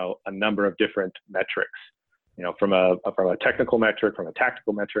a number of different metrics, from a technical metric, from a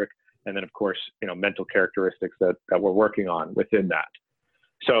tactical metric, and then of course, mental characteristics that we're working on within that.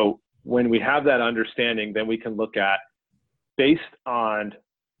 So when we have that understanding, then we can look at, based on,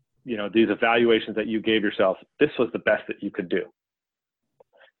 these evaluations that you gave yourself, this was the best that you could do.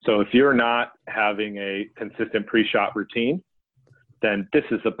 So if you're not having a consistent pre-shot routine, then this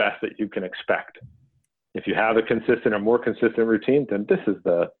is the best that you can expect. If you have a consistent or more consistent routine, then this is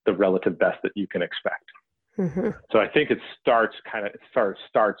the relative best that you can expect. So I think it starts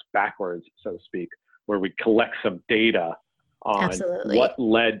backwards, so to speak, where we collect some data on what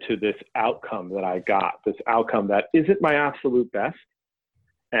led to this outcome that I got, this outcome that isn't my absolute best,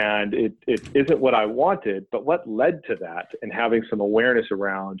 and it isn't what I wanted, but what led to that, and having some awareness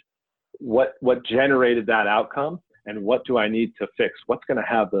around what generated that outcome and what do I need to fix, what's going to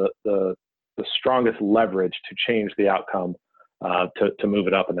have the strongest leverage to change the outcome, to move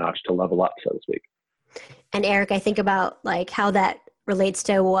it up a notch, to level up, so to speak. And Eric, I think about like how that relates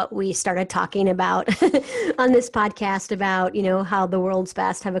to what we started talking about on this podcast about, how the world's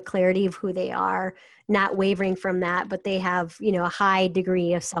best have a clarity of who they are, not wavering from that, but they have, a high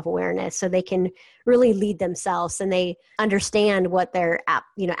degree of self-awareness, so they can really lead themselves and they understand what their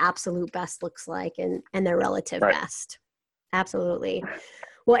absolute best looks like and their relative best. Absolutely.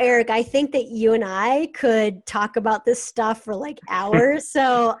 Well, Eric, I think that you and I could talk about this stuff for like hours.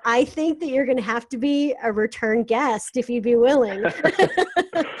 So I think that you're going to have to be a return guest if you'd be willing.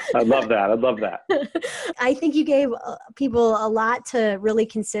 I'd love that. I think you gave people a lot to really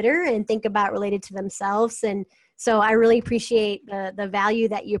consider and think about related to themselves, and So I really appreciate the value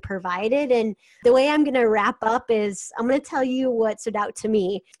that you provided. And the way I'm going to wrap up is I'm going to tell you what stood out to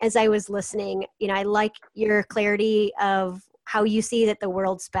me as I was listening. I like your clarity of how you see that the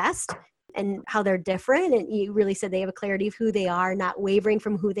world's best and how they're different. And you really said they have a clarity of who they are, not wavering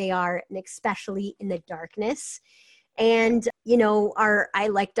from who they are, and especially in the darkness. And, I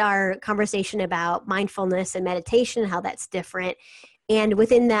liked our conversation about mindfulness and meditation, how that's different. And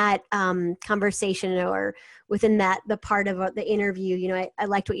within that conversation, or within the part of the interview, I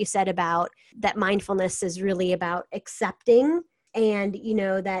liked what you said about that mindfulness is really about accepting, and,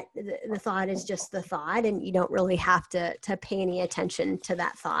 that the thought is just the thought, and you don't really have to pay any attention to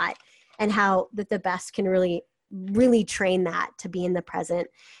that thought, and how that the best can really, really train that to be in the present.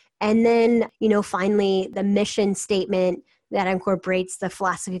 And then, finally, the mission statement that incorporates the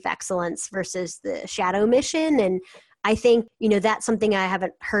philosophy of excellence versus the shadow mission. And I think, that's something I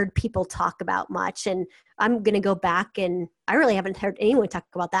haven't heard people talk about much. And I'm going to go back, and I really haven't heard anyone talk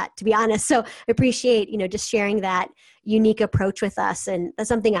about that, to be honest. So I appreciate, just sharing that unique approach with us. And that's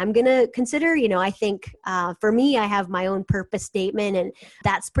something I'm going to consider. I think for me, I have my own purpose statement, and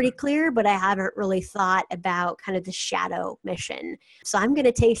that's pretty clear, but I haven't really thought about kind of the shadow mission. So I'm going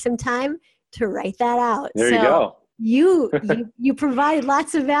to take some time to write that out. There you go. You provide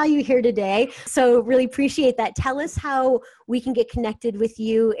lots of value here today. So really appreciate that. Tell us how we can get connected with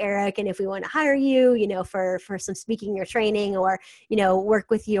you, Eric, and if we want to hire you, for some speaking or training, or,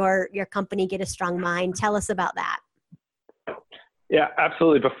 work with your company, Get a Strong Mind. Tell us about that. Yeah,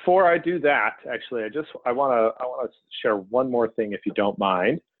 absolutely. Before I do that, actually, I want to share one more thing, if you don't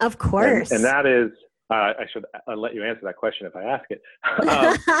mind. Of course. And that is, I should let you answer that question if I ask it.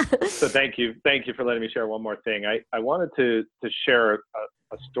 So thank you for letting me share one more thing. I wanted to share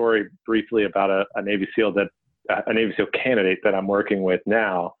a story briefly about a Navy SEAL candidate that I'm working with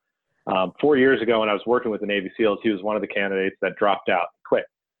now. 4 years ago, when I was working with the Navy SEALs, he was one of the candidates that dropped out, quit.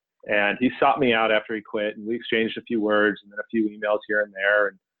 And he sought me out after he quit, and we exchanged a few words and then a few emails here and there.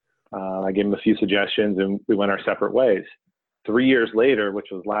 And I gave him a few suggestions, and we went our separate ways. 3 years later, which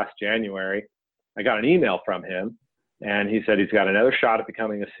was last January, I got an email from him, and he said he's got another shot at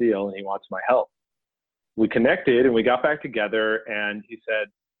becoming a SEAL and he wants my help. We connected and we got back together, and he said,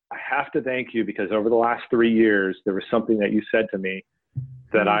 I have to thank you because over the last 3 years, there was something that you said to me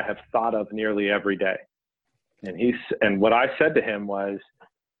that I have thought of nearly every day. And what I said to him was,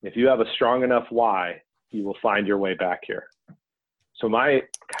 if you have a strong enough why, you will find your way back here. So my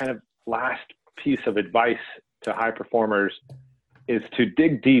kind of last piece of advice to high performers is to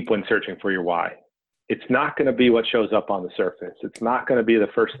dig deep when searching for your why. It's not going to be what shows up on the surface. It's not going to be the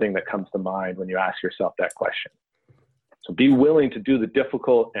first thing that comes to mind when you ask yourself that question. So be willing to do the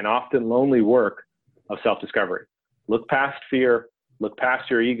difficult and often lonely work of self-discovery. Look past fear, look past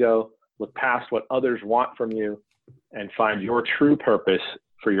your ego, look past what others want from you, and find your true purpose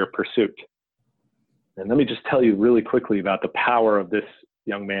for your pursuit. And let me just tell you really quickly about the power of this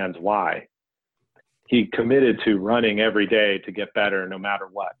young man's why. He committed to running every day to get better no matter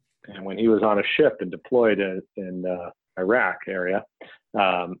what. And when he was on a ship and deployed in Iraq area,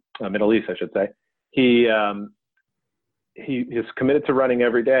 Middle East, I should say, he is committed to running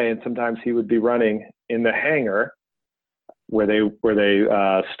every day. And sometimes he would be running in the hangar where they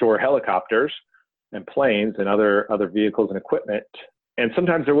store helicopters and planes and other vehicles and equipment. And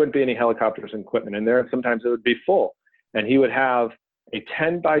sometimes there wouldn't be any helicopters and equipment in there, and sometimes it would be full. And he would have a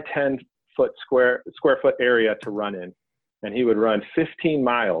 10 by 10 foot square foot area to run in. And he would run 15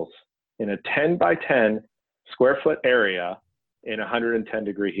 miles in a 10 by 10 square foot area in 110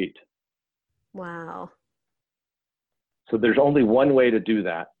 degree heat. Wow. So there's only one way to do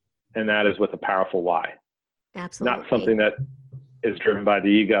that, and that is with a powerful why. Absolutely. Not something that is driven by the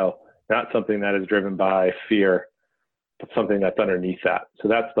ego, not something that is driven by fear, but something that's underneath that. So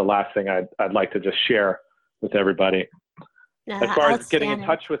that's the last thing I'd like to just share with everybody. As far as getting in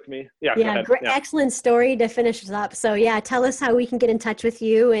touch with me. Yeah. Excellent story to finish us up. So tell us how we can get in touch with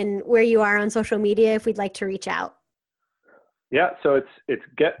you and where you are on social media if we'd like to reach out. Yeah. So it's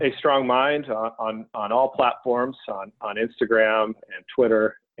Get a Strong Mind on all platforms, on Instagram and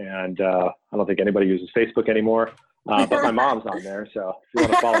Twitter. And I don't think anybody uses Facebook anymore, but my mom's on there. So if you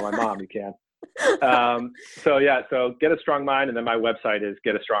want to follow my mom, you can. So Get a Strong Mind. And then my website is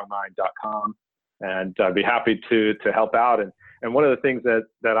getastrongmind.com. And I'd be happy to help out. And one of the things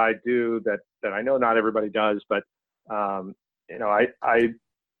that I do that I know not everybody does, but I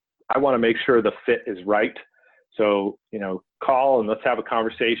want to make sure the fit is right. So, call and let's have a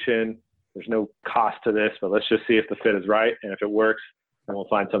conversation. There's no cost to this, but let's just see if the fit is right. And if it works, then we'll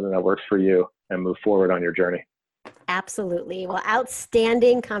find something that works for you and move forward on your journey. Absolutely. Well,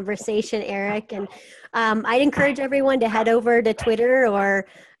 outstanding conversation, Eric. And I'd encourage everyone to head over to Twitter or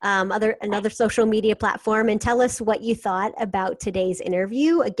another social media platform and tell us what you thought about today's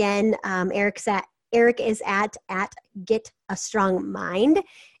interview. Again, Eric is at Get a Strong Mind,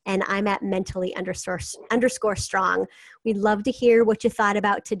 and I'm at mentally_strong. We'd love to hear what you thought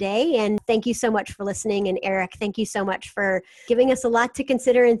about today. And thank you so much for listening. And Eric, thank you so much for giving us a lot to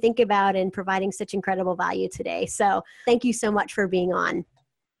consider and think about and providing such incredible value today. So thank you so much for being on.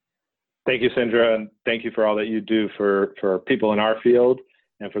 Thank you, Sindra. And thank you for all that you do for people in our field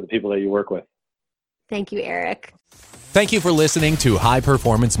and for the people that you work with. Thank you, Eric. Thank you for listening to High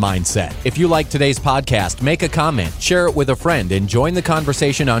Performance Mindset. If you like today's podcast, make a comment, share it with a friend, and join the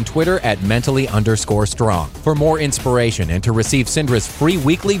conversation on Twitter at mentally_strong. For more inspiration and to receive Sindra's free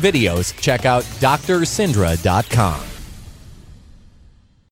weekly videos, check out drsindra.com.